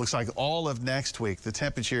 Looks like all of next week, the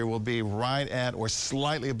temperature will be right at or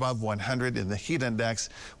slightly above 100, and the heat index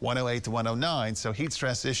 108 to 109. So heat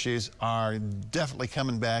stress issues are definitely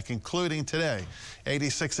coming back, including today.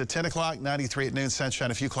 86 at 10 o'clock, 93 at noon,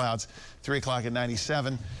 sunshine, a few clouds, 3 o'clock at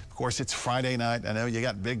 97. Of course, it's Friday night. I know you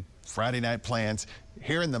got big Friday night plans.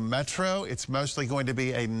 Here in the metro, it's mostly going to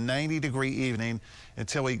be a 90-degree evening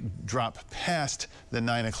until we drop past the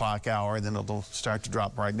 9 o'clock hour, and then it'll start to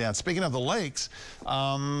drop right down. Speaking of the lakes,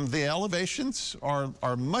 the elevations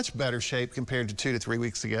are much better shape compared to 2 to 3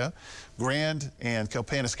 weeks ago. Grand and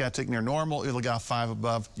Copanescattic near normal, Oologah 5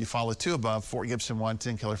 above, Eufaula 2 above, Fort Gibson 1,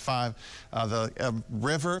 Tenkiller 5. The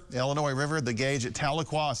river, Illinois River, the gauge at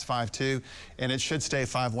Tahlequah is 5.2, and it should stay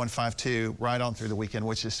 5.152 right on through the weekend,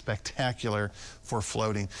 which is spectacular for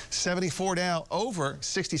floating. 74 now, over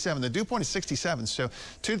 67. The dew point is 67, so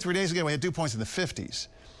 2 to 3 days ago we had dew points in the 50s.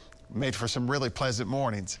 Made for some really pleasant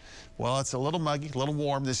mornings. Well, it's a little muggy, a little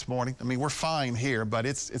warm this morning. I mean, we're fine here, but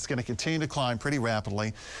it's going to continue to climb pretty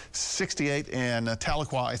rapidly. 68 in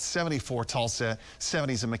Tahlequah, it's 74 Tulsa,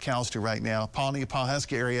 70s in McAllister right now. Pawnee,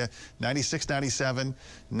 Pawhuska area, 96, 97,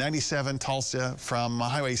 97 Tulsa from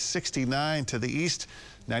Highway 69 to the east.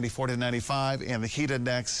 94 to 95, and the heat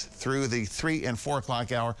index through the 3 and 4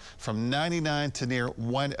 o'clock hour from 99 to near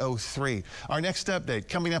 103. Our next update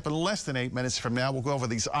coming up in less than 8 minutes from now. We'll go over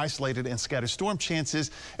these isolated and scattered storm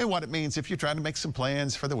chances and what it means if you're trying to make some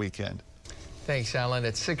plans for the weekend. Thanks, Alan.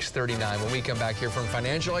 At 6:39, when we come back here from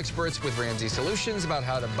financial experts with Ramsey Solutions about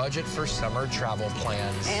how to budget for summer travel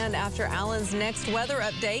plans. And after Alan's next weather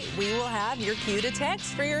update, we will have your cue to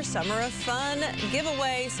text for your Summer of Fun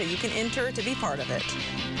giveaway so you can enter to be part of it.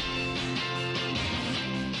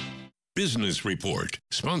 Business Report,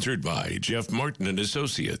 sponsored by Jeff Martin and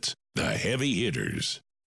Associates, the heavy hitters.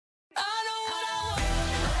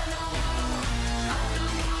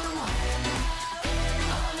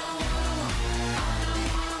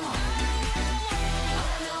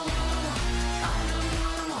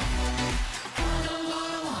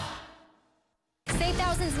 Save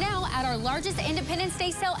thousands now at our largest Independence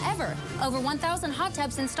Day sale ever. Over 1,000 hot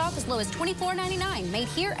tubs in stock as low as $24.99, made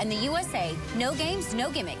here in the USA. No games,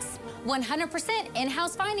 no gimmicks. 100%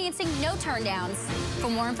 in-house financing, no turndowns. For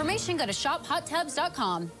more information, go to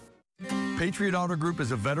shophottubs.com. Patriot Auto Group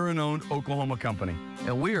is a veteran-owned Oklahoma company.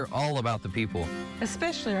 And we are all about the people.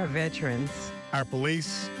 Especially our veterans. Our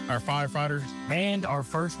police, our firefighters, and our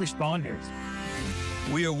first responders.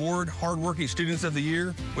 We award hardworking students of the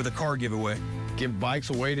year with a car giveaway. Give bikes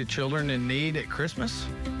away to children in need at Christmas.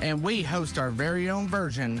 And we host our very own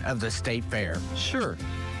version of the State Fair. Sure,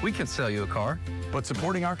 we can sell you a car. But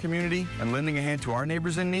supporting our community and lending a hand to our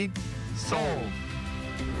neighbors in need? Sold.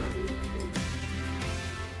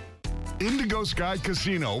 Indigo Sky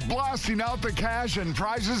Casino blasting out the cash and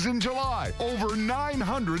prizes in July. Over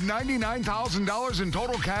 $999,000 in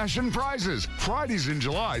total cash and prizes. Fridays in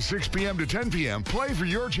July, 6 p.m. to 10 p.m. Play for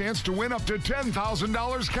your chance to win up to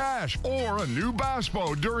 $10,000 cash or a new bass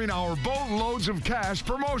boat during our Boatloads of Cash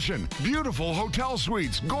promotion. Beautiful hotel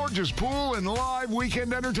suites, gorgeous pool, and live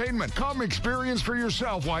weekend entertainment. Come experience for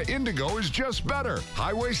yourself why Indigo is just better.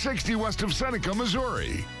 Highway 60 west of Seneca,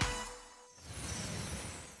 Missouri.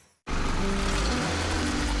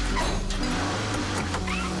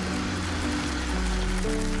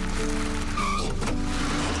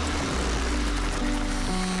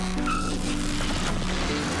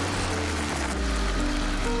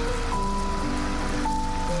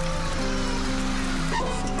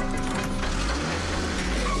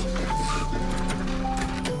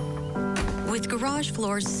 With garage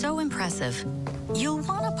floors so impressive, you'll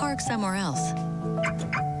want to park somewhere else.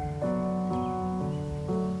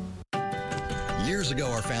 Years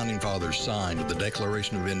ago, our founding fathers signed the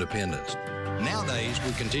Declaration of Independence. Nowadays,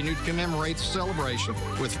 we continue to commemorate the celebration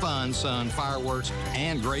with fun, sun, fireworks,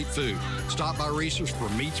 and great food. Stop by Reese's for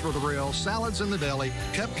meats for the grill, salads in the deli,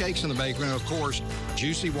 cupcakes in the bakery, and of course,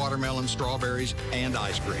 juicy watermelon, strawberries, and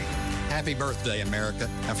ice cream. Happy birthday, America.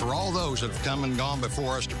 And for all those that have come and gone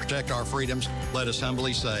before us to protect our freedoms, let us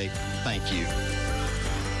humbly say thank you.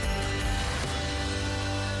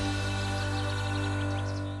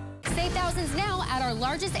 Save thousands now at our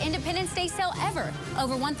largest Independence Day sale ever.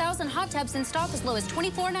 Over 1,000 hot tubs in stock as low as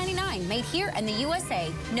 $24.99, made here in the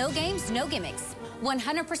USA. No games, no gimmicks.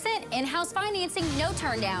 100% in-house financing, no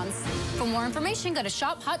turndowns. For more information, go to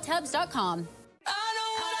shophottubs.com.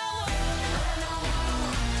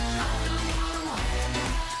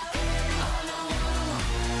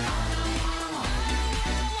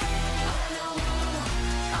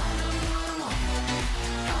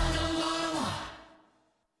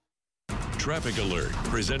 Traffic Alert,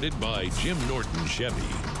 presented by Jim Norton Chevy.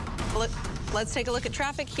 Let's take a look at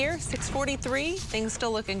traffic here. 6:43. Things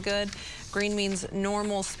still looking good. Green means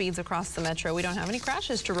normal speeds across the metro. We don't have any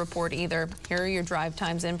crashes to report either. Here are your drive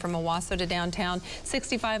times in from Owasso to downtown.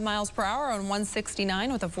 65 miles per hour on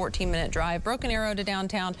 169 with a 14-minute drive. Broken Arrow to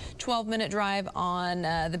downtown, 12-minute drive on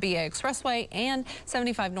the BA Expressway, and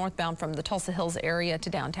 75 northbound from the Tulsa Hills area to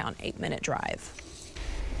downtown, 8-minute drive.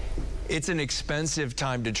 It's an expensive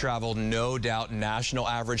time to travel, no doubt. National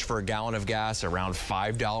average for a gallon of gas around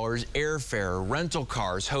 $5. Airfare, rental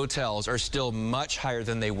cars, hotels are still much higher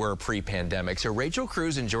than they were pre-pandemic. So Rachel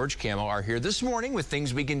Cruz and George Kamel are here this morning with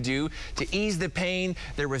things we can do to ease the pain.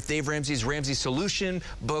 They're with Dave Ramsey's Ramsey Solution,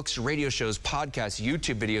 books, radio shows, podcasts,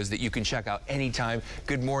 YouTube videos that you can check out anytime.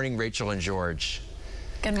 Good morning, Rachel and George.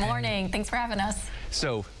 Good morning. Thanks for having us.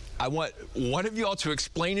 So I want one of you all to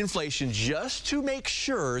explain inflation just to make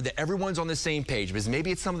sure that everyone's on the same page, because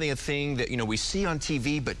maybe it's a thing that, we see on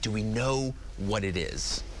TV, but do we know what it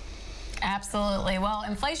is? Absolutely. Well,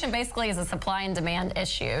 inflation basically is a supply and demand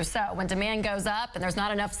issue. So when demand goes up and there's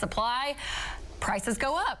not enough supply, prices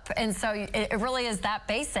go up. And so it really is that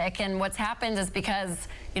basic. And what's happened is because,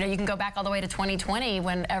 you can go back all the way to 2020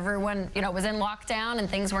 when everyone, was in lockdown and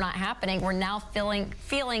things were not happening. We're now feeling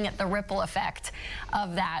the ripple effect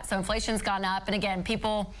of that. So inflation's gone up. And again,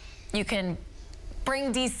 you can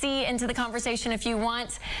bring DC into the conversation if you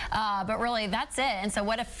want, but really that's it. And so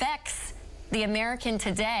what affects the American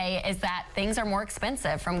today is that things are more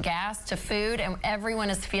expensive, from gas to food, and everyone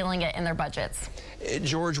is feeling it in their budgets.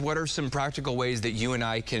 George, what are some practical ways that you and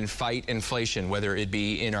I can fight inflation, whether it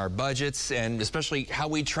be in our budgets and especially how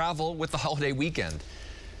we travel with the holiday weekend?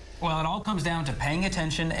 Well, it all comes down to paying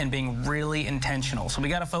attention and being really intentional. So we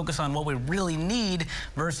got to focus on what we really need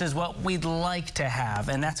versus what we'd like to have.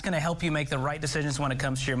 And that's going to help you make the right decisions when it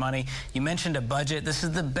comes to your money. You mentioned a budget. This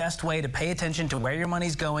is the best way to pay attention to where your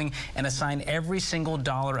money's going and assign every single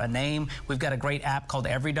dollar a name. We've got a great app called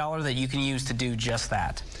Every Dollar that you can use to do just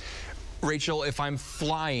that. Rachel, if I'm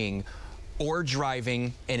flying or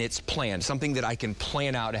driving and it's planned, something that I can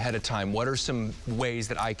plan out ahead of time, what are some ways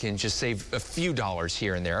that I can just save a few dollars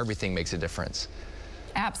here and there? Everything makes a difference.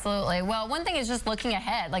 Absolutely. Well, one thing is just looking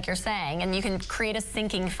ahead, like you're saying, and you can create a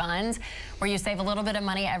sinking fund where you save a little bit of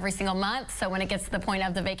money every single month. So when it gets to the point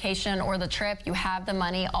of the vacation or the trip, you have the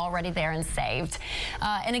money already there and saved.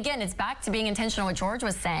 And again, it's back to being intentional, what George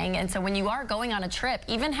was saying. And so when you are going on a trip,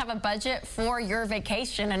 even have a budget for your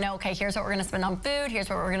vacation and know, okay, here's what we're going to spend on food, here's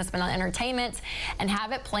what we're going to spend on entertainment, and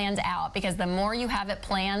have it planned out, because the more you have it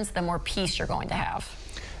planned, the more peace you're going to have.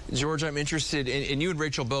 George, I'm interested in you and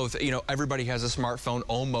Rachel both. Everybody has a smartphone.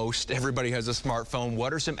 Almost everybody has a smartphone.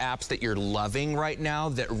 What are some apps that you're loving right now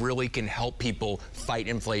that really can help people fight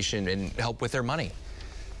inflation and help with their money?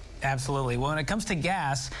 Absolutely. Well, when it comes to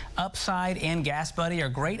gas, Upside and Gas Buddy are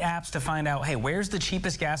great apps to find out, hey, where's the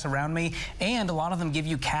cheapest gas around me? And a lot of them give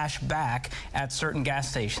you cash back at certain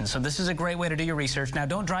gas stations. So this is a great way to do your research. Now,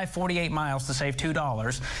 don't drive 48 miles to save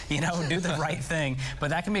 $2. Do the right thing.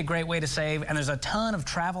 But that can be a great way to save. And there's a ton of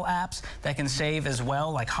travel apps that can save as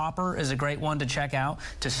well. Like Hopper is a great one to check out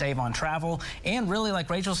to save on travel. And really,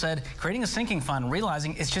 like Rachel said, creating a sinking fund,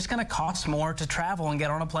 realizing it's just going to cost more to travel and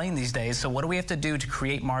get on a plane these days. So what do we have to do to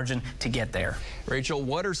create margin to get there? Rachel,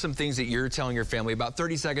 what are some things that you're telling your family, about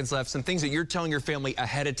 30 seconds left, some things that you're telling your family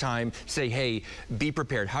ahead of time, say, hey, be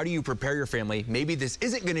prepared. How do you prepare your family? Maybe this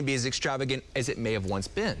isn't going to be as extravagant as it may have once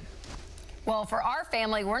been. Well, for our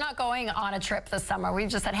family, we're not going on a trip this summer. We've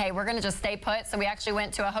just said, hey, we're going to just stay put. So we actually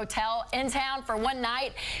went to a hotel in town for one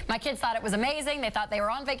night. My kids thought it was amazing. They thought they were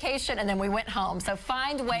on vacation, and then we went home. So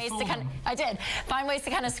find ways to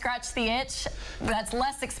kind of scratch the itch. That's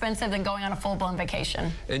less expensive than going on a full-blown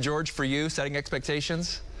vacation. And George, for you, setting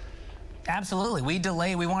expectations? Absolutely. We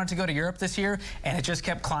wanted to go to Europe this year, and it just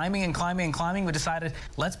kept climbing and climbing and climbing. We decided,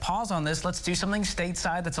 let's pause on this. Let's do something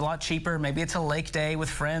stateside that's a lot cheaper. Maybe it's a lake day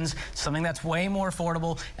with friends, something that's way more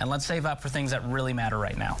affordable, and let's save up for things that really matter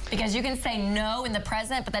right now. Because you can say no in the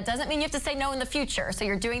present, but that doesn't mean you have to say no in the future. So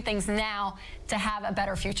you're doing things now to have a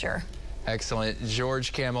better future. Excellent.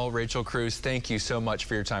 George Kamel, Rachel Cruz, thank you so much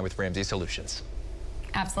for your time with Ramsey Solutions.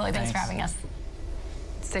 Absolutely. Thanks for having us.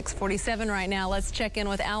 6:47 right now. Let's check in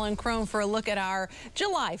with Alan Crone for a look at our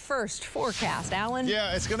July 1st forecast. Alan?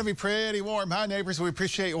 Yeah, it's going to be pretty warm. Hi, neighbors. We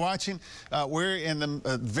appreciate you watching. We're in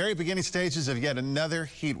the very beginning stages of yet another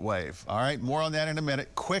heat wave. All right, more on that in a minute.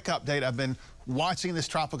 Quick update. I've been watching this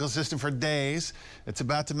tropical system for days. It's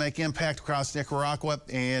about to make impact across Nicaragua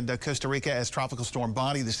and Costa Rica as Tropical Storm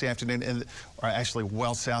Bonnie this afternoon, or actually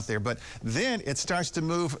well south there. But then it starts to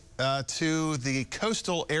move to the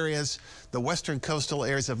coastal areas, the western coastal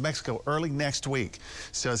areas of Mexico early next week.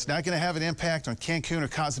 So it's not going to have an impact on Cancun or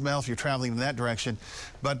Cozumel if you're traveling in that direction.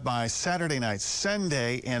 But by Saturday night,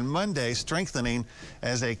 Sunday, and Monday, strengthening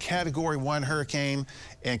as a Category 1 hurricane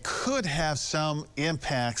and could have some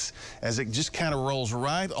impacts as it just kind of rolls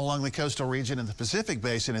right along the coastal region in the Pacific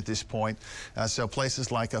Basin at this point. So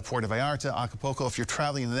places like Puerto Vallarta, Acapulco, if you're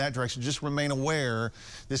traveling in that direction, just remain aware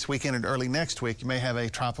this weekend and early next week, you may have a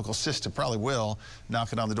tropical system, probably will,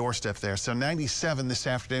 knocking on the doorstep there. So 97 this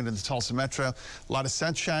afternoon in the Tulsa Metro. A lot of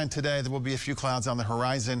sunshine today. There will be a few clouds on the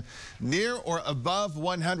horizon. Near or above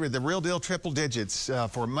 100, the real deal triple digits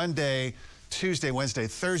for Monday, Tuesday, Wednesday,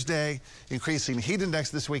 Thursday. Increasing heat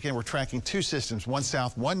index this weekend. We're tracking two systems, one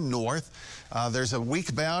south, one north. There's a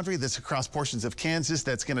weak boundary that's across portions of Kansas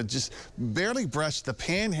that's going to just barely brush the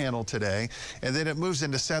panhandle today. And then it moves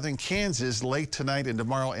into southern Kansas late tonight and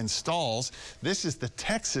tomorrow and stalls. This is the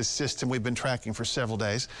Texas system we've been tracking for several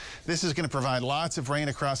days. This is going to provide lots of rain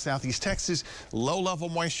across southeast Texas. Low-level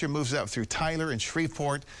moisture moves up through Tyler and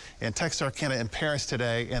Shreveport and Texarkana and Paris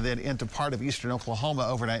today, and then into part of eastern Oklahoma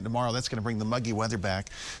overnight and tomorrow. That's going to bring the muggy weather back.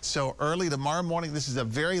 So early tomorrow morning, this is a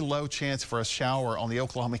very low chance for a shower on the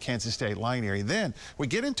Oklahoma-Kansas state line area. Then we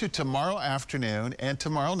get into tomorrow afternoon and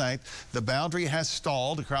tomorrow night. The boundary has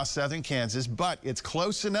stalled across southern Kansas, but it's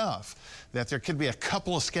close enough that there could be a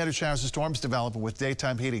couple of scattered showers and storms developing with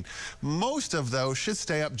daytime heating. Most of those should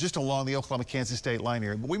stay up just along the Oklahoma-Kansas state line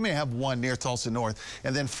area, but we may have one near Tulsa North.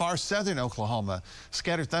 And then far southern Oklahoma,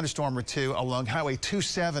 scattered thunderstorm or two along Highway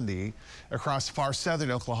 270 across far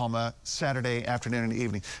southern Oklahoma Saturday afternoon and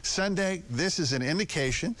evening. Sunday, this is an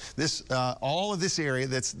indication, all of this area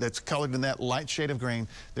that's colored in that light shade of green,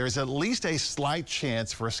 there is at least a slight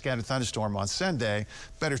chance for a scattered thunderstorm on Sunday.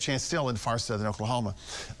 Better chance still in far southern Oklahoma.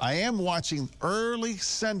 I am watching early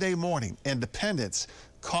Sunday morning, Independence,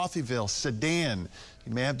 Coffeyville, Sedan.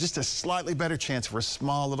 You may have just a slightly better chance for a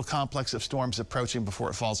small little complex of storms approaching before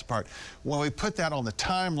it falls apart. When we put that on the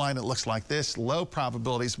timeline, it looks like this. Low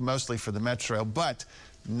probabilities mostly for the metro, but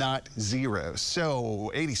not zero.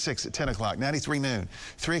 So 86 at 10 o'clock, 93 noon,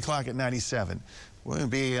 3 o'clock at 97. We're going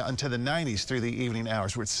to be into the 90s through the evening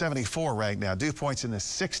hours. We're at 74 right now. Dew points in the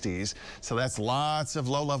 60s. So that's lots of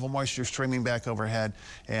low-level moisture streaming back overhead.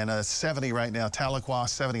 And 70 right now, Tahlequah,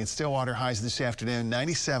 70 in Stillwater. Highs this afternoon,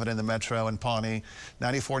 97 in the Metro and Pawnee,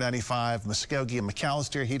 94, 95, Muskogee and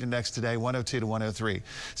McAllister. Heat index today, 102 to 103.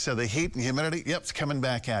 So the heat and humidity, yep, it's coming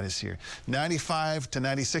back at us here. 95 to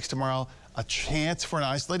 96 tomorrow. A chance for an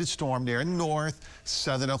isolated storm near north,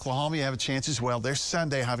 southern Oklahoma. You have a chance as well. There's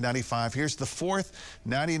Sunday, high of 95. Here's the 4th,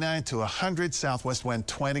 99 to 100. Southwest wind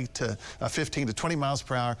 15 to 20 miles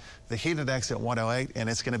per hour. The heat index at 108, and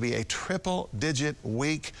it's going to be a triple-digit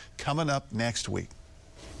week coming up next week.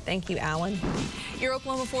 Thank you, Alan. Your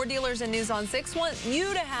Oklahoma Ford dealers and News on 6 want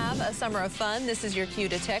you to have a summer of fun. This is your cue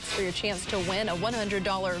to text for your chance to win a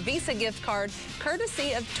 $100 Visa gift card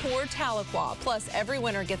courtesy of Tour Tahlequah. Plus, every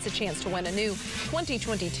winner gets a chance to win a new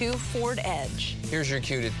 2022 Ford Edge. Here's your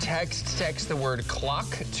cue to text. Text the word clock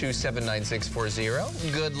to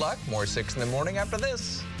 79640. Good luck. More 6 in the morning after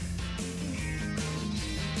this.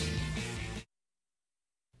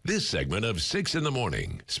 This segment of 6 in the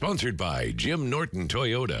morning, sponsored by Jim Norton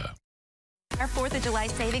Toyota. Our 4th of July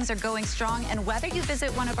savings are going strong, and whether you visit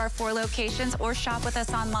one of our 4 locations or shop with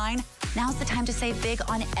us online, now's the time to save big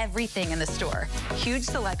on everything in the store. Huge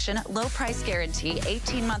selection, low price guarantee,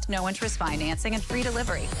 18-month no-interest financing, and free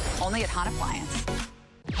delivery. Only at Hahn Appliance.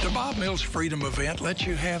 The Bob Mills Freedom Event lets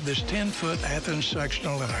you have this 10-foot Athens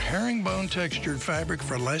sectional in a herringbone textured fabric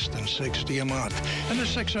for less than $60 a month. And the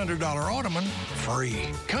 $600 Ottoman, free.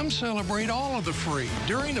 Come celebrate all of the free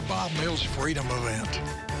during the Bob Mills Freedom Event.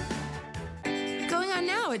 Going on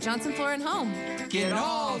now at Johnson Floor & Home. Get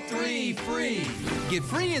all 3 free. Get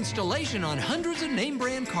free installation on hundreds of name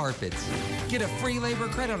brand carpets. Get a free labor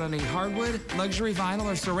credit on any hardwood, luxury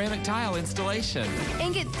vinyl, or ceramic tile installation.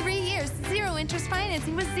 And get 3 years, 0 interest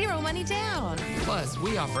financing with 0 money down. Plus,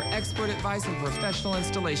 we offer expert advice and professional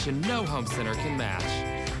installation no home center can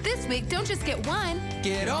match. This week, don't just get one.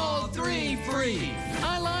 Get all 3 free.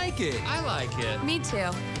 I like it. I like it. Me too.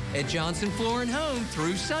 At Johnson Floor & Home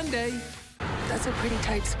through Sunday. That's a pretty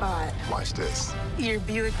tight spot. Watch this. Your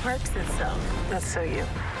Buick parks itself. That's so you.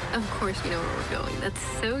 Of course you know where we're going. That's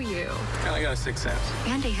so you. I got a 6 sense.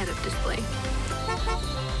 And a head-up display.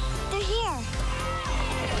 They're here.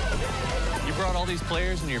 You brought all these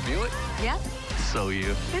players in your Buick? Yep. So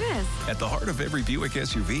you. It is. At the heart of every Buick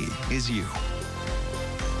SUV is you.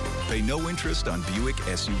 Pay no interest on Buick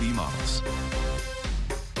SUV models.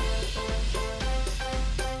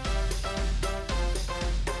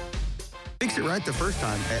 Fix it right the first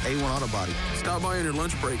time at A1 Auto Body. Stop by on your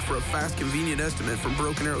lunch break for a fast, convenient estimate from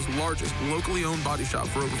Broken Arrow's largest locally owned body shop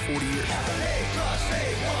for over 40 years. Have an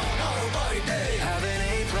A+A1 Auto Body Day. Have an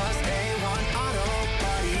A+A1 Auto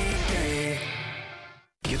Body Day.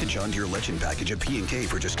 Get the John Deere Legend package at P&K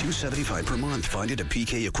for just $275 per month. Find it at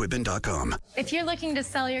pkequipment.com. If you're looking to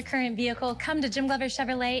sell your current vehicle, come to Jim Glover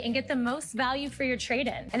Chevrolet and get the most value for your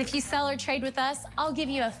trade-in. And if you sell or trade with us, I'll give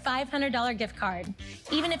you a $500 gift card.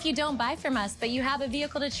 Even if you don't buy from us, but you have a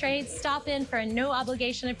vehicle to trade, stop in for a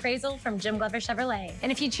no-obligation appraisal from Jim Glover Chevrolet.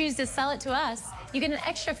 And if you choose to sell it to us, you get an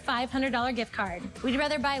extra $500 gift card. We'd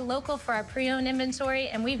rather buy local for our pre-owned inventory,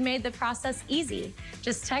 and we've made the process easy.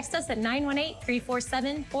 Just text us at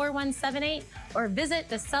 918-347-4178 or visit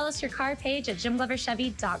the Sell Us Your Car page at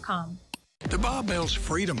JimGloverChevy.com. The Bob Mills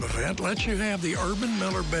Freedom Event lets you have the Urban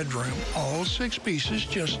Miller bedroom, all 6 pieces,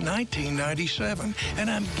 just $19.97. And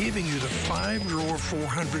I'm giving you the 5-drawer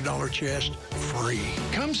 $400 chest free.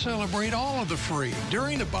 Come celebrate all of the free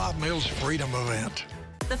during the Bob Mills Freedom Event.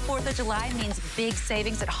 The 4th of July means big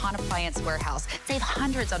savings at Hahn Appliance Warehouse. Save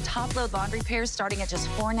hundreds on top-load laundry pairs starting at just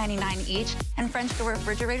 $4.99 each and French door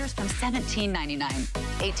refrigerators from $17.99.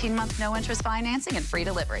 18-month no-interest financing and free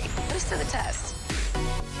delivery. Put us to the test.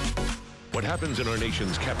 What happens in our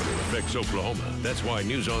nation's capital affects Oklahoma. That's why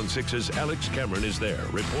News on 6's Alex Cameron is there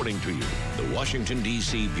reporting to you. The Washington,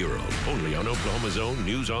 D.C. Bureau, only on Oklahoma's own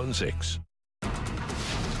News on 6.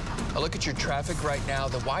 A look at your traffic right now.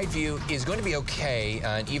 The wide view is going to be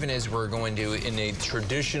okay, even as we're going to in a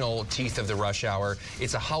traditional teeth of the rush hour.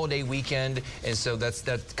 It's a holiday weekend, and so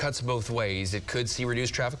that cuts both ways. It could see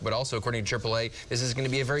reduced traffic, but also, according to AAA, this is going to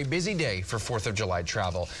be a very busy day for 4th of July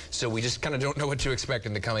travel. So we just kind of don't know what to expect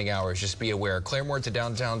in the coming hours. Just be aware. Claremore to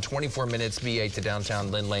downtown, 24 minutes. B8 to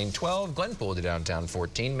downtown, Lynn Lane, 12. Glenpool to downtown,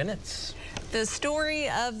 14 minutes. The story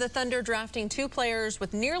of the Thunder drafting 2 players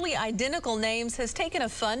with nearly identical names has taken a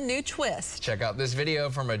fun new twist. Check out this video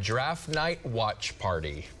from a draft night watch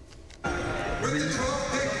party. With the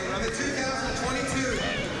 12th pick of the 2022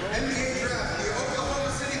 NBA Draft, the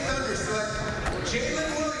Oklahoma City Thunder select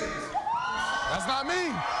Jalen Williams. That's not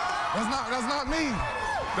me. That's not me.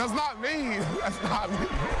 That's not me. That's not me.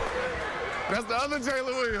 That's the other Jalen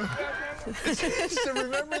Williams. So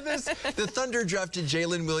remember this? The Thunder drafted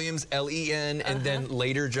Jalen Williams, L-E-N, and then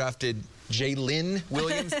later drafted Jalen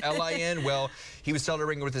Williams, L-I-N. Well, he was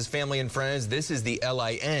celebrating with his family and friends. This is the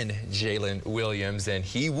L-I-N Jalen Williams, and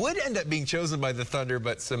he would end up being chosen by the Thunder,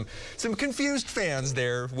 but some confused fans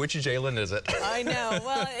there. Which Jalen is it? I know.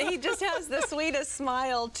 Well, he just has the sweetest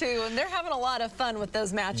smile, too, and they're having a lot of fun with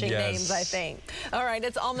those matching names, I think. All right,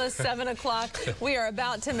 it's almost 7 o'clock. We are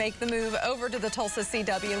about to make the move over to the Tulsa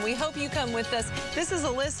CW, and we hope you come with us. This is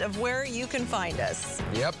a list of where you can find us.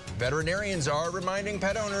 Yep. Veterinarians are reminding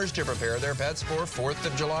pet owners to prepare their pets for 4th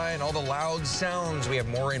of July and all the loud sounds. We have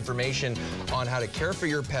more information on how to care for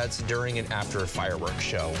your pets during and after a fireworks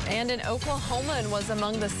show. And an Oklahoman was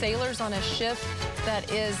among the sailors on a ship that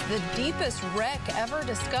is the deepest wreck ever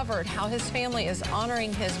discovered. How his family is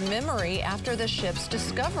honoring his memory after the ship's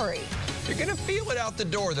discovery. You're going to feel it out the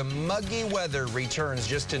door. The muggy weather returns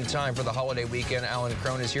just in time for the holiday weekend. Alan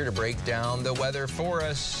Crone is here to break down the weather for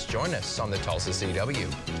us. Join us on the Tulsa CW.